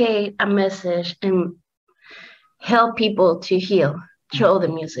 Communicate a message and help people to heal through the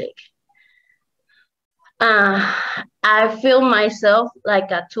music. I feel myself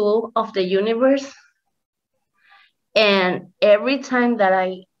like a tool of the universe. And every time that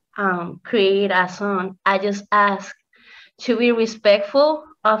I create a song, I just ask to be respectful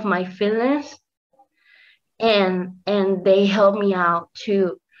of my feelings, and they help me out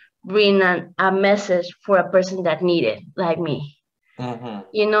to bring a message for a person that need it, like me. Mm-hmm.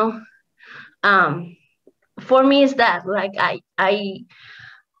 You know, for me, it's that, like, I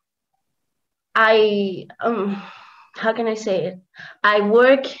how can I say it? I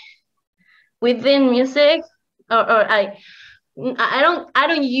work within music, or I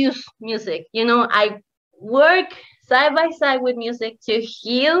don't use music. You know, I work side by side with music to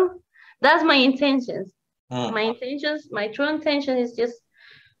heal. That's my intentions. My true intention is just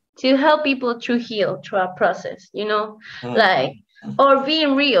to help people to heal through a process, you know, like, or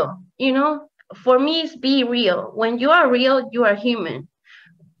being real, you know. For me, it's be real. When you are real, you are human.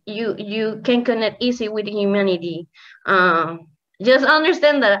 You can connect easy with humanity. Just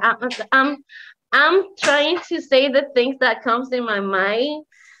understand that I'm trying to say the things that comes in my mind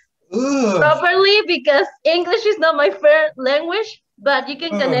properly, because English is not my first language, but you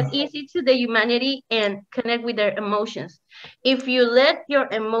can connect easy to the humanity and connect with their emotions. If you let your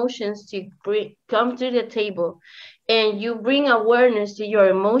emotions to come to the table and you bring awareness to your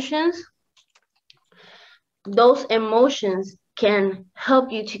emotions, those emotions can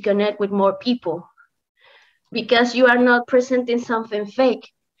help you to connect with more people, because you are not presenting something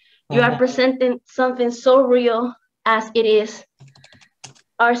fake. You are presenting something so real as it is.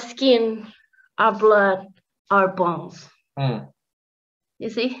 Our skin, our blood, our bones. You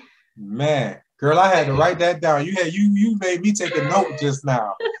see? Man, girl, I had to write that down. You made me take a note just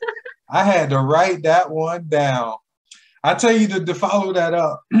now. I had to write that one down. I tell you to follow that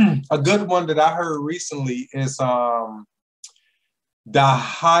up. A good one that I heard recently is the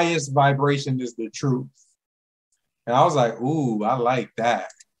highest vibration is the truth. And I was like, ooh, I like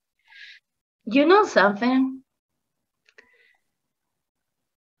that. You know something?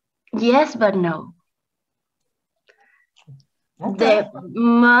 Yes, but no. Okay. The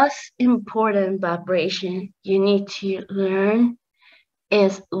most important vibration you need to learn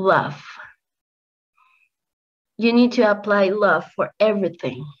is love. You need to apply love for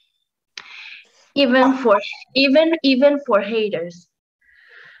everything. Even for haters.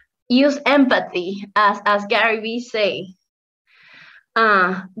 Use empathy, as Gary Vee say.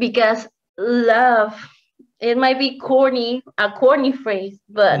 Because love, it might be a corny phrase,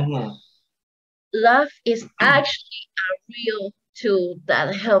 but love is actually a real tool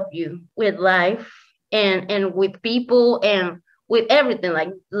that help you with life and with people and with everything.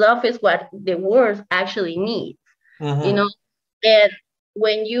 Like, love is what the world actually needs, you know. And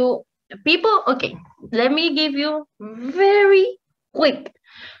when okay, let me give you very quick.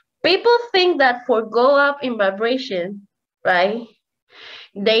 People think that for go up in vibration, right,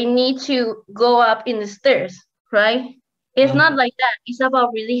 they need to go up in the stairs, right? It's not like that. It's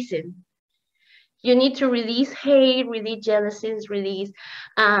about releasing. You need to release hate, release jealousies, release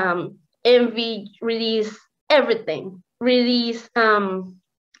envy, release everything, release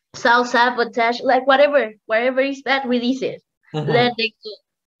self-sabotage, like whatever is that, release it. Let it go.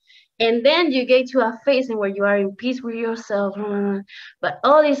 And then you get to a phase in where you are in peace with yourself. But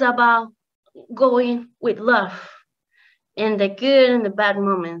all is about going with love in the good and the bad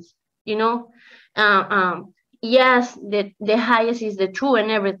moments, you know. Yes, the highest is the true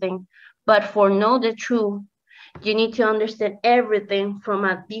and everything, but for know the truth, you need to understand everything from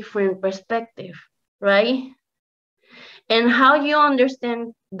a different perspective, right? And how you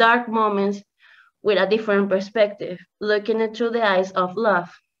understand dark moments with a different perspective, looking it through the eyes of love.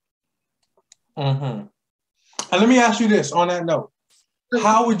 And let me ask you this on that note.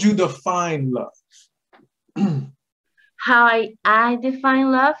 How would you define love? How I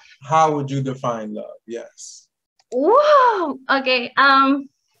define love? How would you define love? Yes. Whoa. Okay.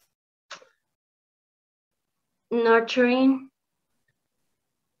 Nurturing,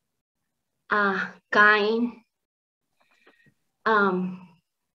 kind,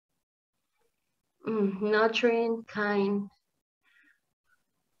 nurturing, kind,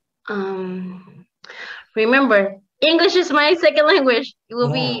 remember, English is my second language. It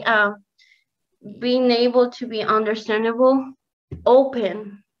will be being able to be understandable,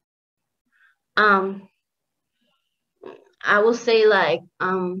 open. I will say like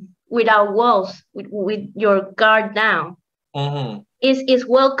without walls, with your guard down. Is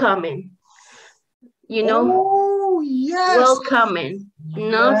welcoming. You know. Oh yes. Welcoming.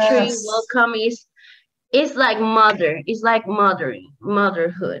 Nurturing, welcoming is like mother. It's like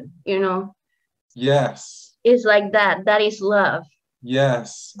motherhood. You know. Yes. It's like that. That is love.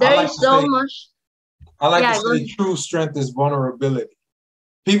 Yes. There is so much. I like to say true strength is vulnerability.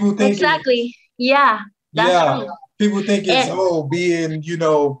 People think exactly. That's true. People think it's being, you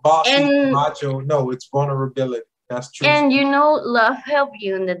know, bossy, macho. No, it's vulnerability. That's true. And you know, love helps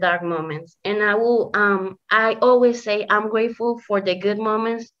you in the dark moments. And I always say I'm grateful for the good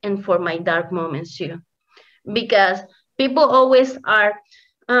moments and for my dark moments too. Because people always are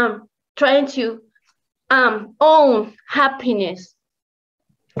trying to own happiness.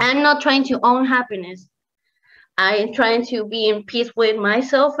 I'm not trying to own happiness. I'm trying to be in peace with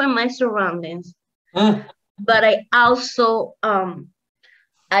myself and my surroundings. But I also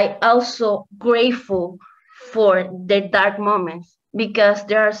grateful for the dark moments because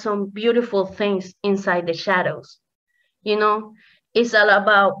there are some beautiful things inside the shadows. You know, it's all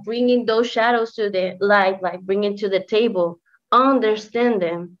about bringing those shadows to the light, like bringing to the table, understand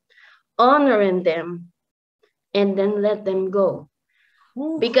them, honoring them, and then let them go.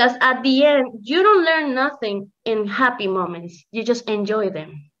 Because at the end, you don't learn nothing in happy moments. You just enjoy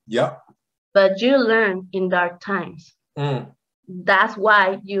them. Yep. But you learn in dark times. That's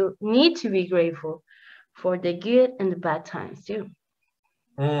why you need to be grateful for the good and the bad times too.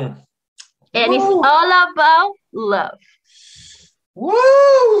 And it's all about love.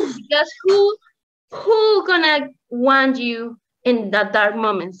 Woo! Because who gonna want you in that dark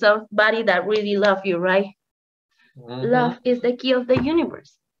moment? Somebody that really love you, right? Love is the key of the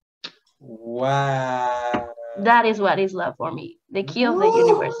universe. Wow. That is what is love for me. The key of the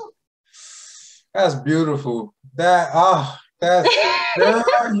universe. That's beautiful. That's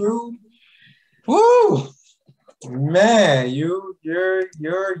girl, you. Woo! Man, you're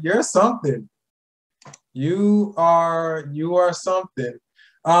something. You are something.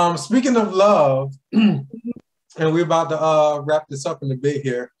 Speaking of love, and we're about to wrap this up in a bit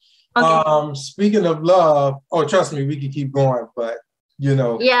here. Okay. Speaking of love, trust me, we can keep going, but you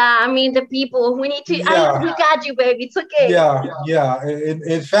know. Yeah, I mean the people we need to. We got you, baby. It's okay. Yeah.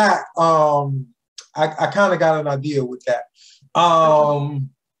 In fact, I kind of got an idea with that.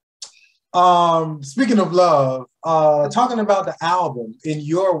 Speaking of love, talking about the album, in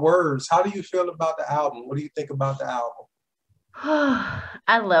your words, how do you feel about the album? What do you think about the album?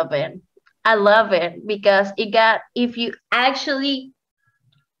 I love it. I love it because if you actually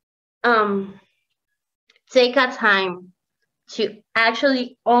take a time to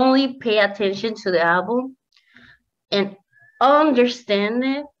actually only pay attention to the album and understand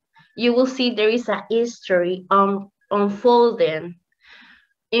it, you will see there is a history unfolding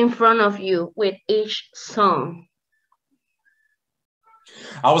in front of you with each song.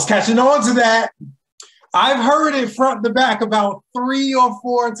 I was catching on to that. I've heard it front to back about 3 or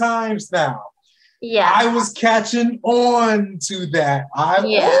 4 times now. Yeah. I was catching on to that.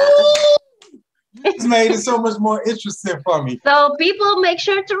 It's made it so much more interesting for me. So people make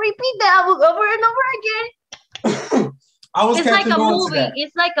sure to repeat the album over and over again. It's like a movie.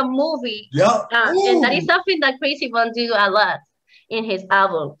 It's like a movie. Yep. And that is something that Krayzie Bone do a lot in his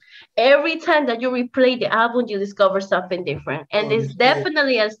album. Every time that you replay the album, you discover something different. And there's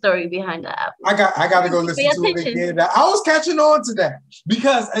definitely a story behind the album. I got to go listen to it again. I was catching on to that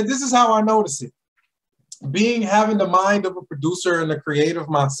because this is how I notice it. Having the mind of a producer and a creative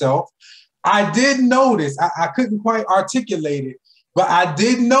myself, I did notice, I couldn't quite articulate it, but I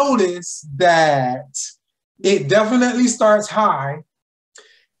did notice that it definitely starts high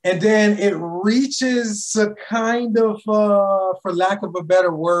and then it reaches a kind of, for lack of a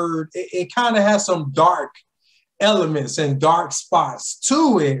better word, it kind of has some dark elements and dark spots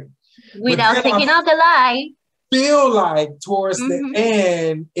to it. Without taking out the light. Feel like towards the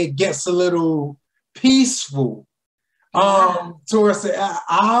end, it gets a little peaceful. Towards the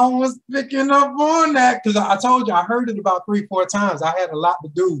I was picking up on that because I told you I heard it about 3-4 times. I had a lot to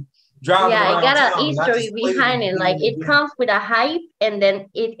do driving around. It got an history behind it. Like it comes with a hype and then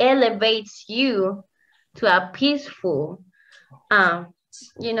it elevates you to a peaceful, a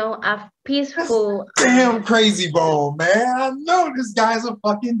peaceful. Damn Krayzie Bone, man. I know this guy's a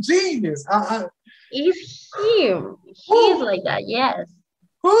fucking genius. He's him. He's like that, yes.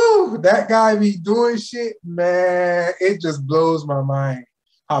 Whew, that guy be doing shit, man. It just blows my mind.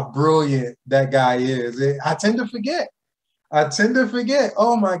 how brilliant that guy is. I tend to forget.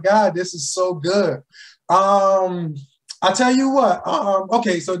 Oh my God, this is so good. I tell you what.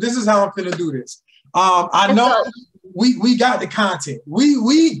 Okay, so this is how I'm gonna do this. I know we got the content.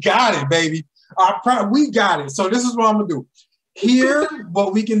 We got it, baby. We got it. So this is what I'm gonna do. Here,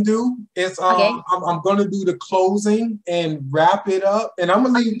 what we can do is I'm gonna do the closing and wrap it up, and I'm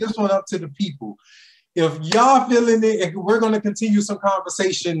gonna leave this one up to the people. If y'all feeling it, we're gonna continue some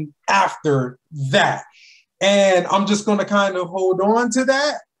conversation after that. And I'm just gonna kind of hold on to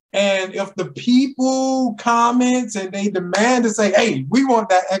that. And if the people comment and they demand to say, hey, we want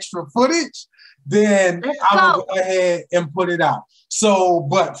that extra footage, then I will go ahead and put it out. So,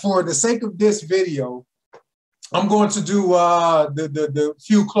 but for the sake of this video, I'm going to do the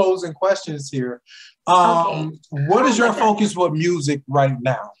few closing questions here. What is your focus with music right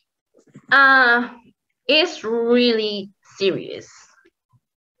now? It's really serious.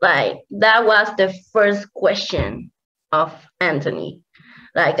 Like, that was the first question of Anthony.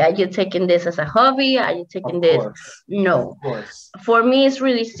 Like, are you taking this as a hobby? Are you taking this? No. Of course. For me, it's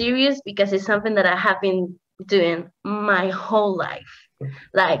really serious because it's something that I have been doing my whole life.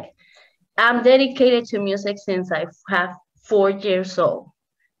 Like, I'm dedicated to music since I have 4 years old.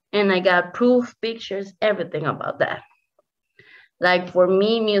 And I got proof, pictures, everything about that. Like, for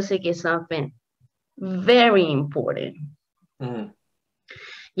me, music is something very important. Mm.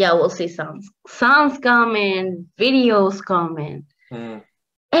 Yeah, we'll see songs coming, videos coming. Mm.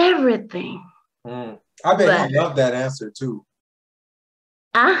 Everything. Mm. I bet he loved that answer too.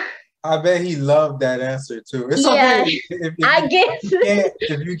 I bet he loved that answer too. It's okay. I guess.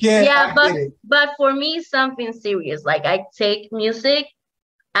 If you can't, yeah, but for me, it's something serious. Like, I take music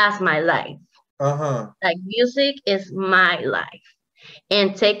as my life. Like, music is my life,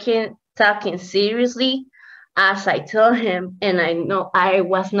 and talking seriously, as I told him, and I know I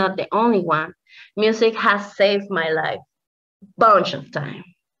was not the only one. Music has saved my life bunch of time.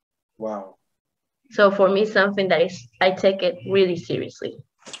 Wow. So for me, something that I take it really seriously.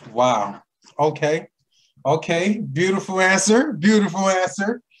 Wow. Okay. Beautiful answer.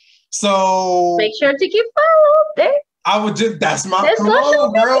 So make sure to keep following there. I would just, that's my, come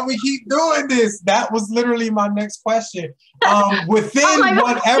on, girl, we keep doing this. That was literally my next question. Within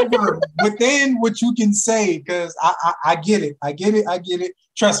within what you can say, because I get it.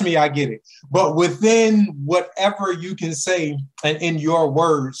 Trust me, I get it. But within whatever you can say and in your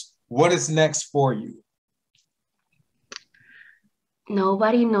words, what is next for you?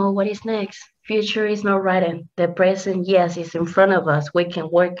 Nobody knows what is next. Future is not written. The present, yes, is in front of us. We can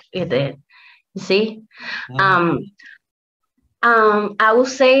work with it. You see? Mm-hmm. I will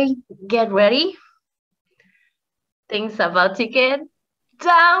say, get ready. Things about to get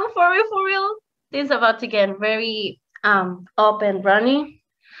down for real. Things about to get very up and running.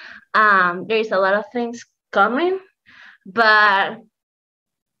 There's a lot of things coming, but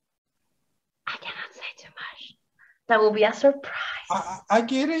I cannot say too much. That will be a surprise. I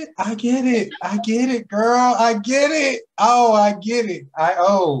get it, girl. I get it. Oh, I get it.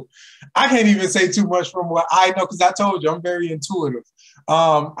 I can't even say too much from what I know, because I told you I'm very intuitive.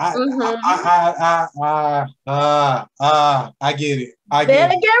 I get it.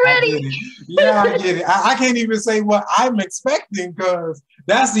 Get ready. Yeah, I get it. I can't even say what I'm expecting, because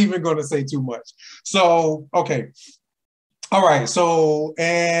that's even going to say too much. So, okay. All right. So,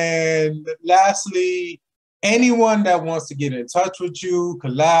 and lastly, anyone that wants to get in touch with you,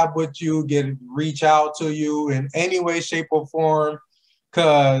 collab with you, reach out to you in any way, shape, or form,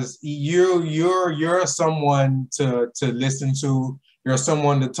 because you're someone to listen to. You're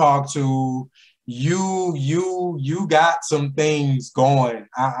someone to talk to. You got some things going.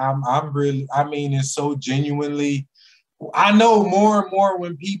 I'm really, I mean, it's so genuinely. I know more and more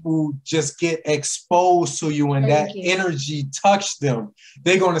when people just get exposed to you and that energy touch them,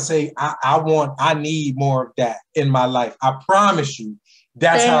 they're going to say, I need more of that in my life. I promise you,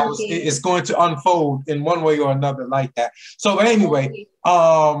 that's how it's going to unfold in one way or another like that. So anyway,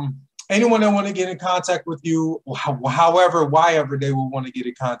 anyone that want to get in contact with you, however, whyever they will want to get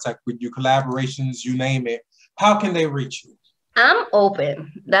in contact with you, collaborations, you name it, how can they reach you? I'm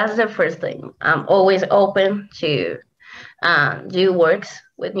open. That's the first thing. I'm always open to do works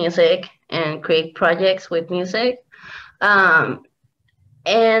with music and create projects with music. And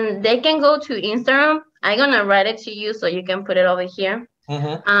they can go to Instagram. I'm gonna write it to you so you can put it over here.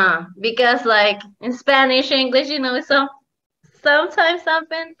 Because like in Spanish, English, you know, it's sometimes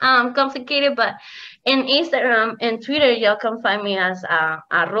something complicated, but in Instagram and Twitter, y'all can find me as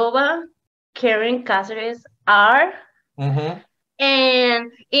arroba Karen Caceres R.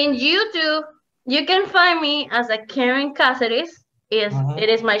 And in YouTube, you can find me as a Karen Caceres, it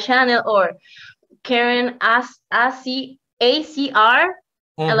is my channel, or Karen ACR,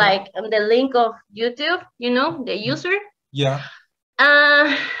 like the link of YouTube, you know, the user. Yeah.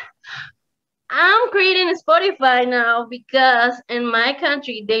 I'm creating a Spotify now because in my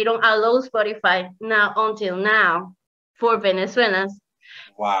country they don't allow Spotify now until now for Venezuelans.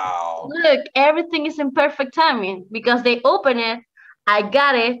 Wow. Look, everything is in perfect timing because they open it, I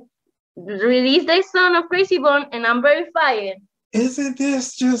got it, release the song of Krayzie Bone, and I'm verified. Isn't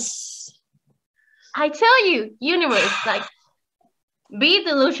this just... I tell you, universe, like, be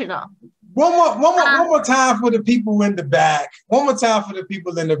delusional. One more time for the people in the back. One more time for the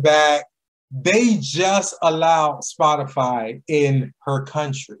people in the back. They just allowed Spotify in her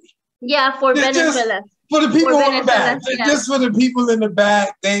country. Yeah, for Venezuela. For the people in the back. Yeah. Just for the people in the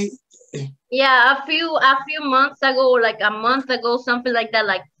back. Yeah, a few months ago, like a month ago, something like that.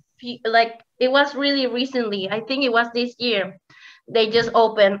 Like it was really recently. I think it was this year. They just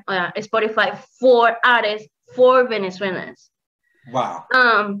opened Spotify for artists for Venezuelans. Wow.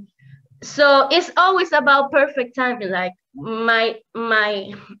 So it's always about perfect timing. Like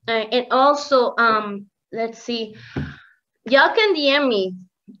and also let's see, y'all can DM me.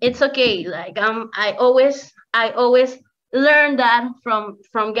 It's okay. Like I always learn that from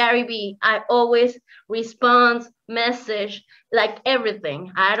Gary B. I always respond, message, like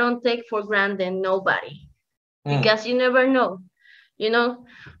everything. I don't take for granted nobody because you never know, you know.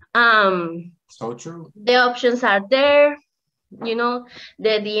 So true. The options are there, you know.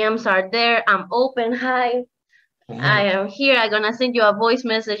 The DMs are there. I'm open. Hi, I am here. I'm gonna send you a voice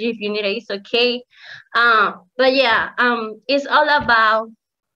message if you need it. It's okay. But yeah, it's all about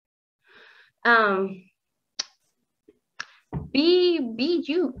be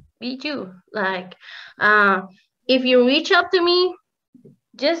you. Like if you reach up to me,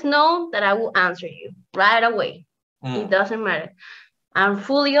 just know that I will answer you right away. It doesn't matter. I'm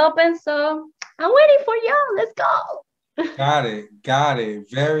fully open, so I'm waiting for y'all. Let's go. Got it.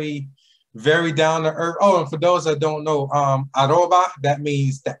 Very, very down to earth. Oh, and for those that don't know, arroba, that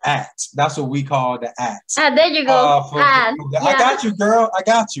means the at. That's what we call the at. There you go. I got you, girl. I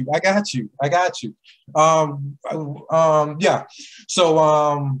got you. Yeah.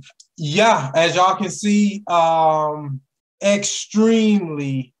 So yeah, as y'all can see,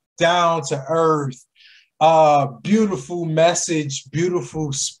 extremely down to earth. Beautiful message,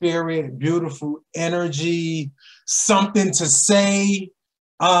 beautiful spirit, beautiful energy, something to say.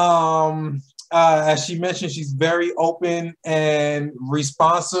 As she mentioned, she's very open and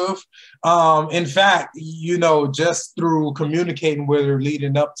responsive. In fact, you know, just through communicating with her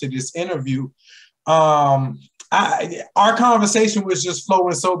leading up to this interview, our conversation was just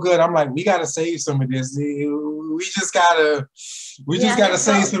flowing so good. I'm like, we got to save some of this. We just gotta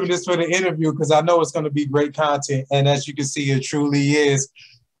save some of this for the interview because I know it's going to be great content. And as you can see, it truly is.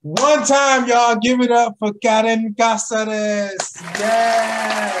 One time, y'all, give it up for Karen Caceres.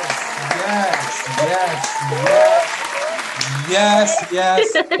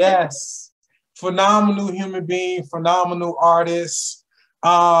 Yes. Phenomenal human being, phenomenal artist.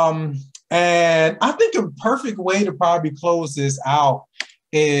 And I think a perfect way to probably close this out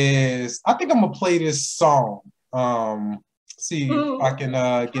is, I think I'm gonna play this song. See if I can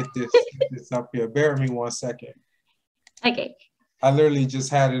get this up here. Bear with me 1 second. Okay. I literally just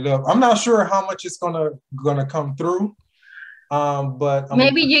had it up. I'm not sure how much it's gonna come through. But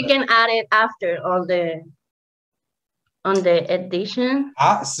maybe you can add it after on the edition.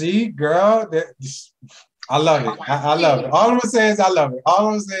 See, girl. I love it. I love it. All I'm gonna say is I love it.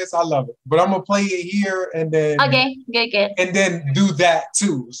 But I'm gonna play it here and then good. And then do that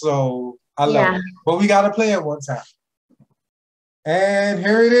too. So I love it. But we gotta play it one time. And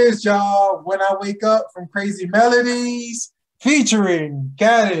here it is, y'all. When I Wake Up from Krayzie Melodies, featuring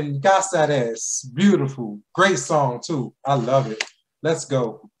Karen Caceres. Beautiful. Great song too. I love it. Let's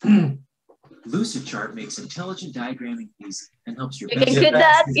go. Lucidchart makes intelligent diagramming easy and helps your you can cut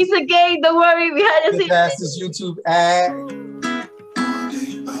that. It's okay. Don't worry. We had the fastest YouTube ad.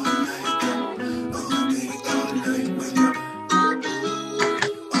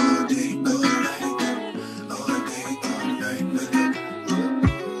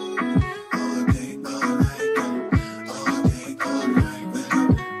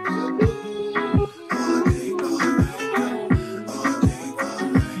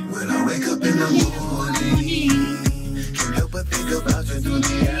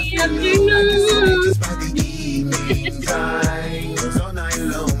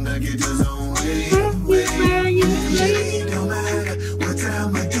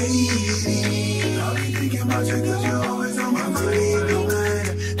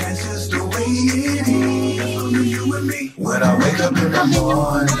 When I wake up in the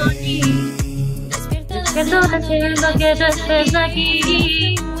morning. Despierto haciendo que tú estés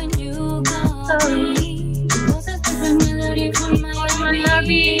aquí.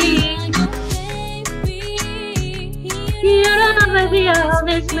 You don't have idea how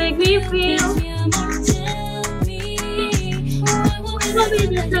this make me feel. Will be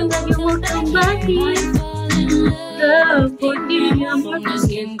the time that you will come back here. Love, forgive me, I'm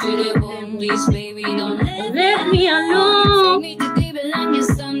let me alone.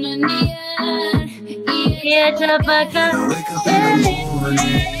 Yeah, Chapaka. Can't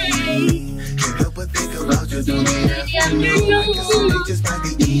help but think about you, don't just by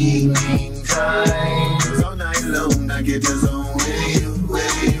the evening time. All night long, I get the zone with you.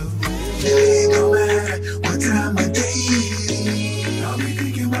 It don't matter what time of day. I'll be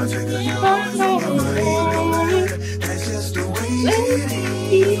thinking about you, cause you're always on my mind. That's just the way it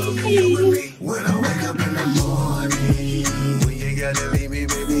is. When I wake up in the morning, when you gotta leave me,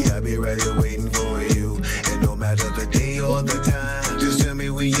 baby, I'll be right here waiting for you. And no matter the day or the time, just tell me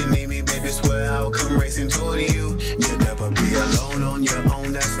when you need me, baby, swear I'll come racing toward you. You'll never be alone on your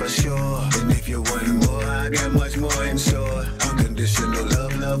own, that's for sure. And if you want more, I got much more in store. Unconditional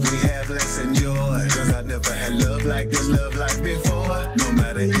love we have, let's enjoy. Cause I never had love like this, love like before. No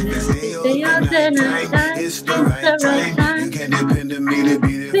matter if it's day or the night time, it's the right time. You can depend on me to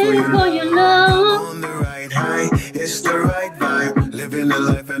be there for you. I'm on the right high, it's the right vibe. Living the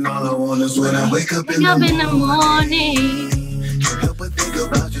life and all I want is when I wake up in the morning. Can't help but think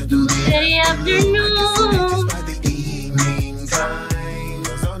about you through the afternoon. Just by the evening time.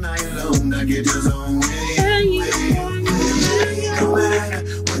 Cause all night long I get the zone with you. No matter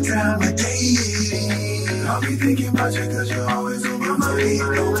what time of day, I'll be thinking about you cause you're always on my mind.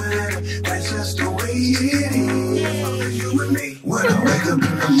 No matter, that's just the way it is. You and me, when I wake up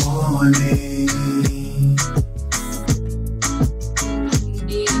in the morning.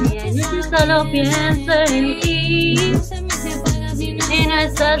 Solo pienso en ti y no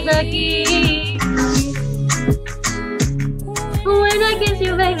estás aquí. When I kiss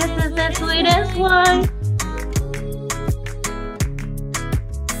you, baby, this is the sweetest one.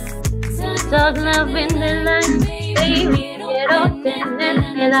 Talk love in the line, baby. Quiero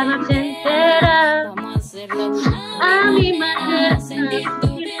tenerte la noche entera. A mi manera, si tú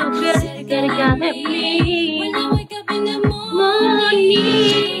quieres cerca de mí.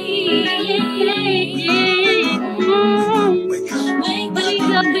 Morning. Wake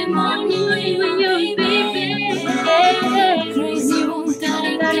up in the morning when you're baby. Krayzie Bone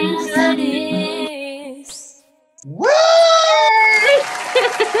Melodies. Woo!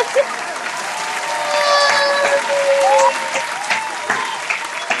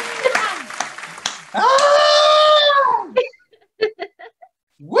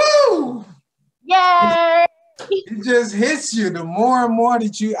 Woo! Yay! It just hits you. The more and more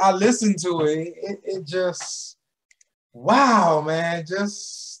that I listen to it, it just, wow, man,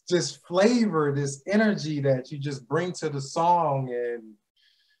 just flavor, this energy that you just bring to the song, and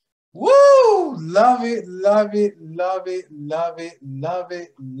woo, love it, love it, love it, love it, love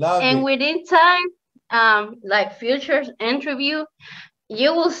it, love it. And within time, like future interview,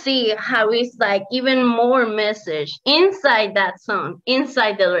 you will see how it's like even more message inside that song,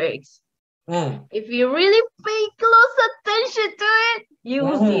 inside the lyrics. If you really pay close attention to it, you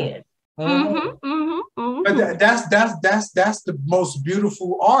will see it. But that's the most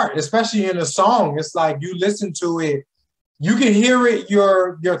beautiful art, especially in a song. It's like you listen to it, you can hear it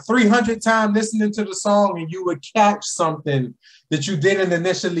your 300th time listening to the song, and you would catch something that you didn't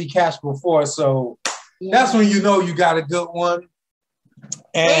initially catch before. So that's when you know you got a good one.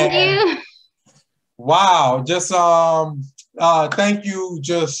 And thank you. Wow, just thank you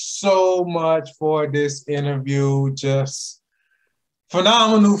just so much for this interview. Just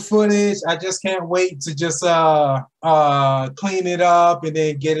phenomenal footage. I just can't wait to just clean it up and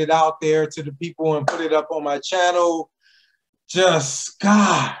then get it out there to the people and put it up on my channel. Just,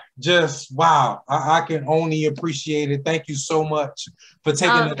 God, just wow. I can only appreciate it. Thank you so much for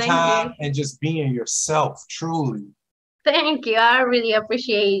taking the time and just being yourself, truly. Thank you. I really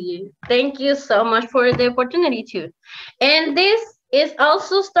appreciate you. Thank you so much for the opportunity too. And this is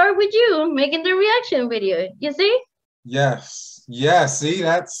also start with you making the reaction video. You see? Yes. Yes. See,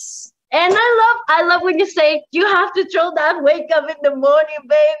 that's. And I love when you say you have to throw that wake up in the morning,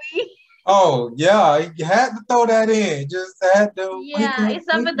 baby. Oh yeah, you had to throw that in. Just had to. Yeah, it's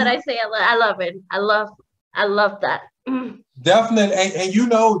something that I say. I love it. I love that. Definitely, and you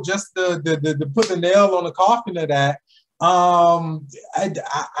know, just the put the nail on the coffin of that. I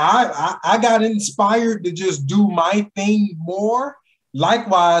got inspired to just do my thing more,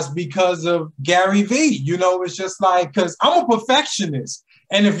 likewise because of Gary V. You know, it's just like, because I'm a perfectionist.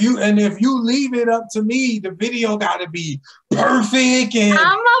 And if you leave it up to me, the video got to be perfect and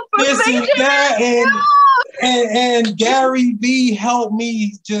I'm a this and that. And Gary V helped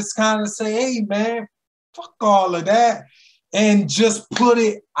me just kind of say, hey, man, fuck all of that. And just put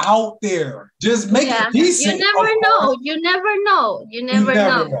it out there. Just make it decent. You never know. You never know. You never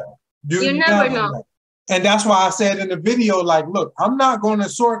know. You never know. And that's why I said in the video, like, look, I'm not going to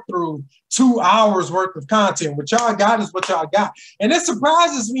sort through 2 hours worth of content. What y'all got is what y'all got. And it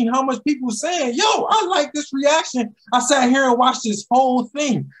surprises me how much people saying, yo, I like this reaction. I sat here and watched this whole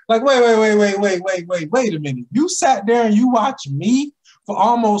thing. Like, wait a minute. You sat there and you watched me for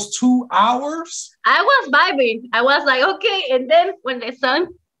almost 2 hours? I was vibing. I was like, okay. And then when the sun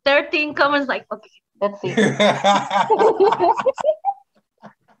 13 comments, like, okay, that's it.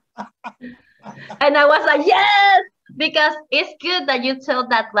 And I was like, yes, because it's good that you tell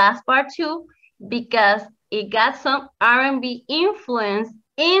that last part too, because it got some R&B influence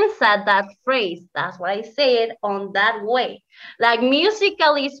inside that phrase. That's why I say it on that way. Like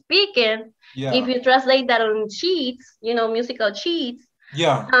musically speaking, if you translate that on cheats, you know, musical cheats,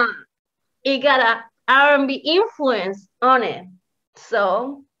 it got a R&B influence on it.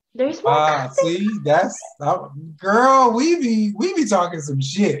 So there's more. See, that's girl. We be talking some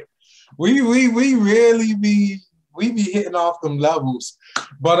shit. We really be hitting off them levels.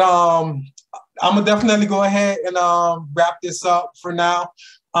 But I'm gonna definitely go ahead and wrap this up for now.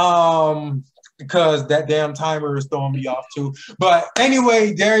 Because that damn timer is throwing me off too. But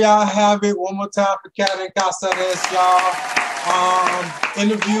anyway, there y'all have it. One more time for Cat and Caceres, y'all.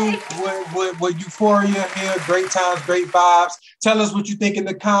 Interview with Euphoria here. Great times, great vibes. Tell us what you think in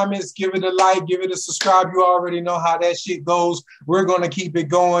the comments. Give it a like, give it a subscribe. You already know how that shit goes. We're gonna keep it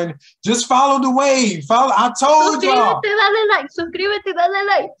going. Just follow the wave. I told y'all. Suscríbete, dale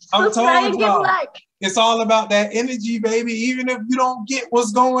like. Subscribe and give like. It's all about that energy, baby. Even if you don't get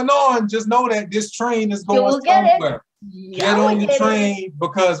what's going on, just know that this train is going somewhere. Get on the train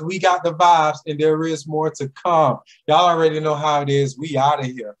because we got the vibes and there is more to come. Y'all already know how it is. We out of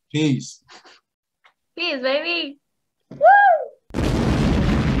here. Peace. Peace, baby. Woo!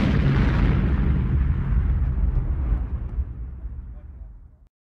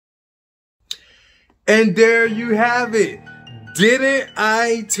 And there you have it. Didn't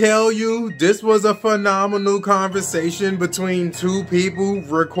I tell you this was a phenomenal conversation between two people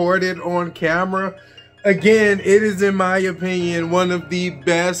recorded on camera? Again, it is, in my opinion, one of the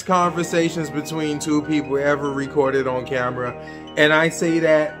best conversations between two people ever recorded on camera. And I say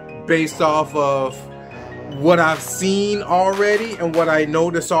that based off of what I've seen already and what I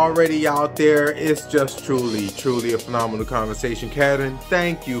notice already out there. It's just truly a phenomenal conversation. Karen,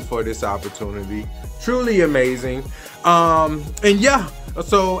 thank you for this opportunity. Truly amazing. And yeah,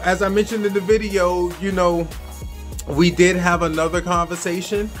 so as I mentioned in the video, you know, we did have another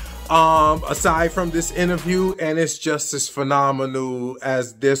conversation aside from this interview, and it's just as phenomenal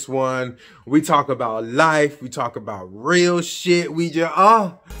as this one. We talk about life, we talk about real shit. We just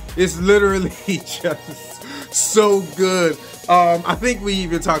it's literally just so good. I think we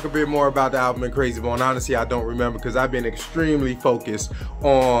even talk a bit more about the album in Krayzie Bone. Honestly, I don't remember because I've been extremely focused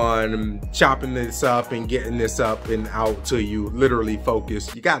on chopping this up and getting this up and out to you. Literally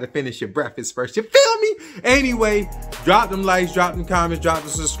focused. You gotta finish your breakfast first. You feel me? Anyway, drop them likes, drop them comments, drop the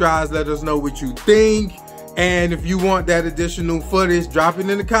subscribes. Let us know what you think. And if you want that additional footage, drop it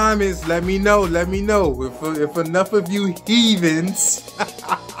in the comments. Let me know. Let me know. If enough of you heathens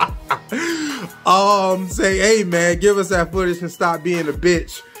say, hey man, give us that footage and stop being a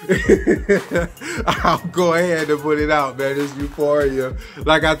bitch, I'll go ahead and put it out, man. It's Euphoria.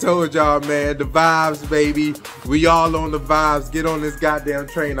 Like I told y'all, man, the vibes, baby. We all on the vibes. Get on this goddamn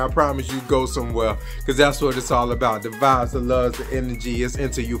train. I promise you go somewhere, because that's what it's all about. The vibes, the love, the energy. It's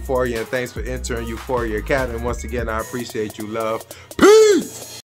into Euphoria, and thanks for entering Euphoria Academy. Once again, I appreciate you, love. Peace!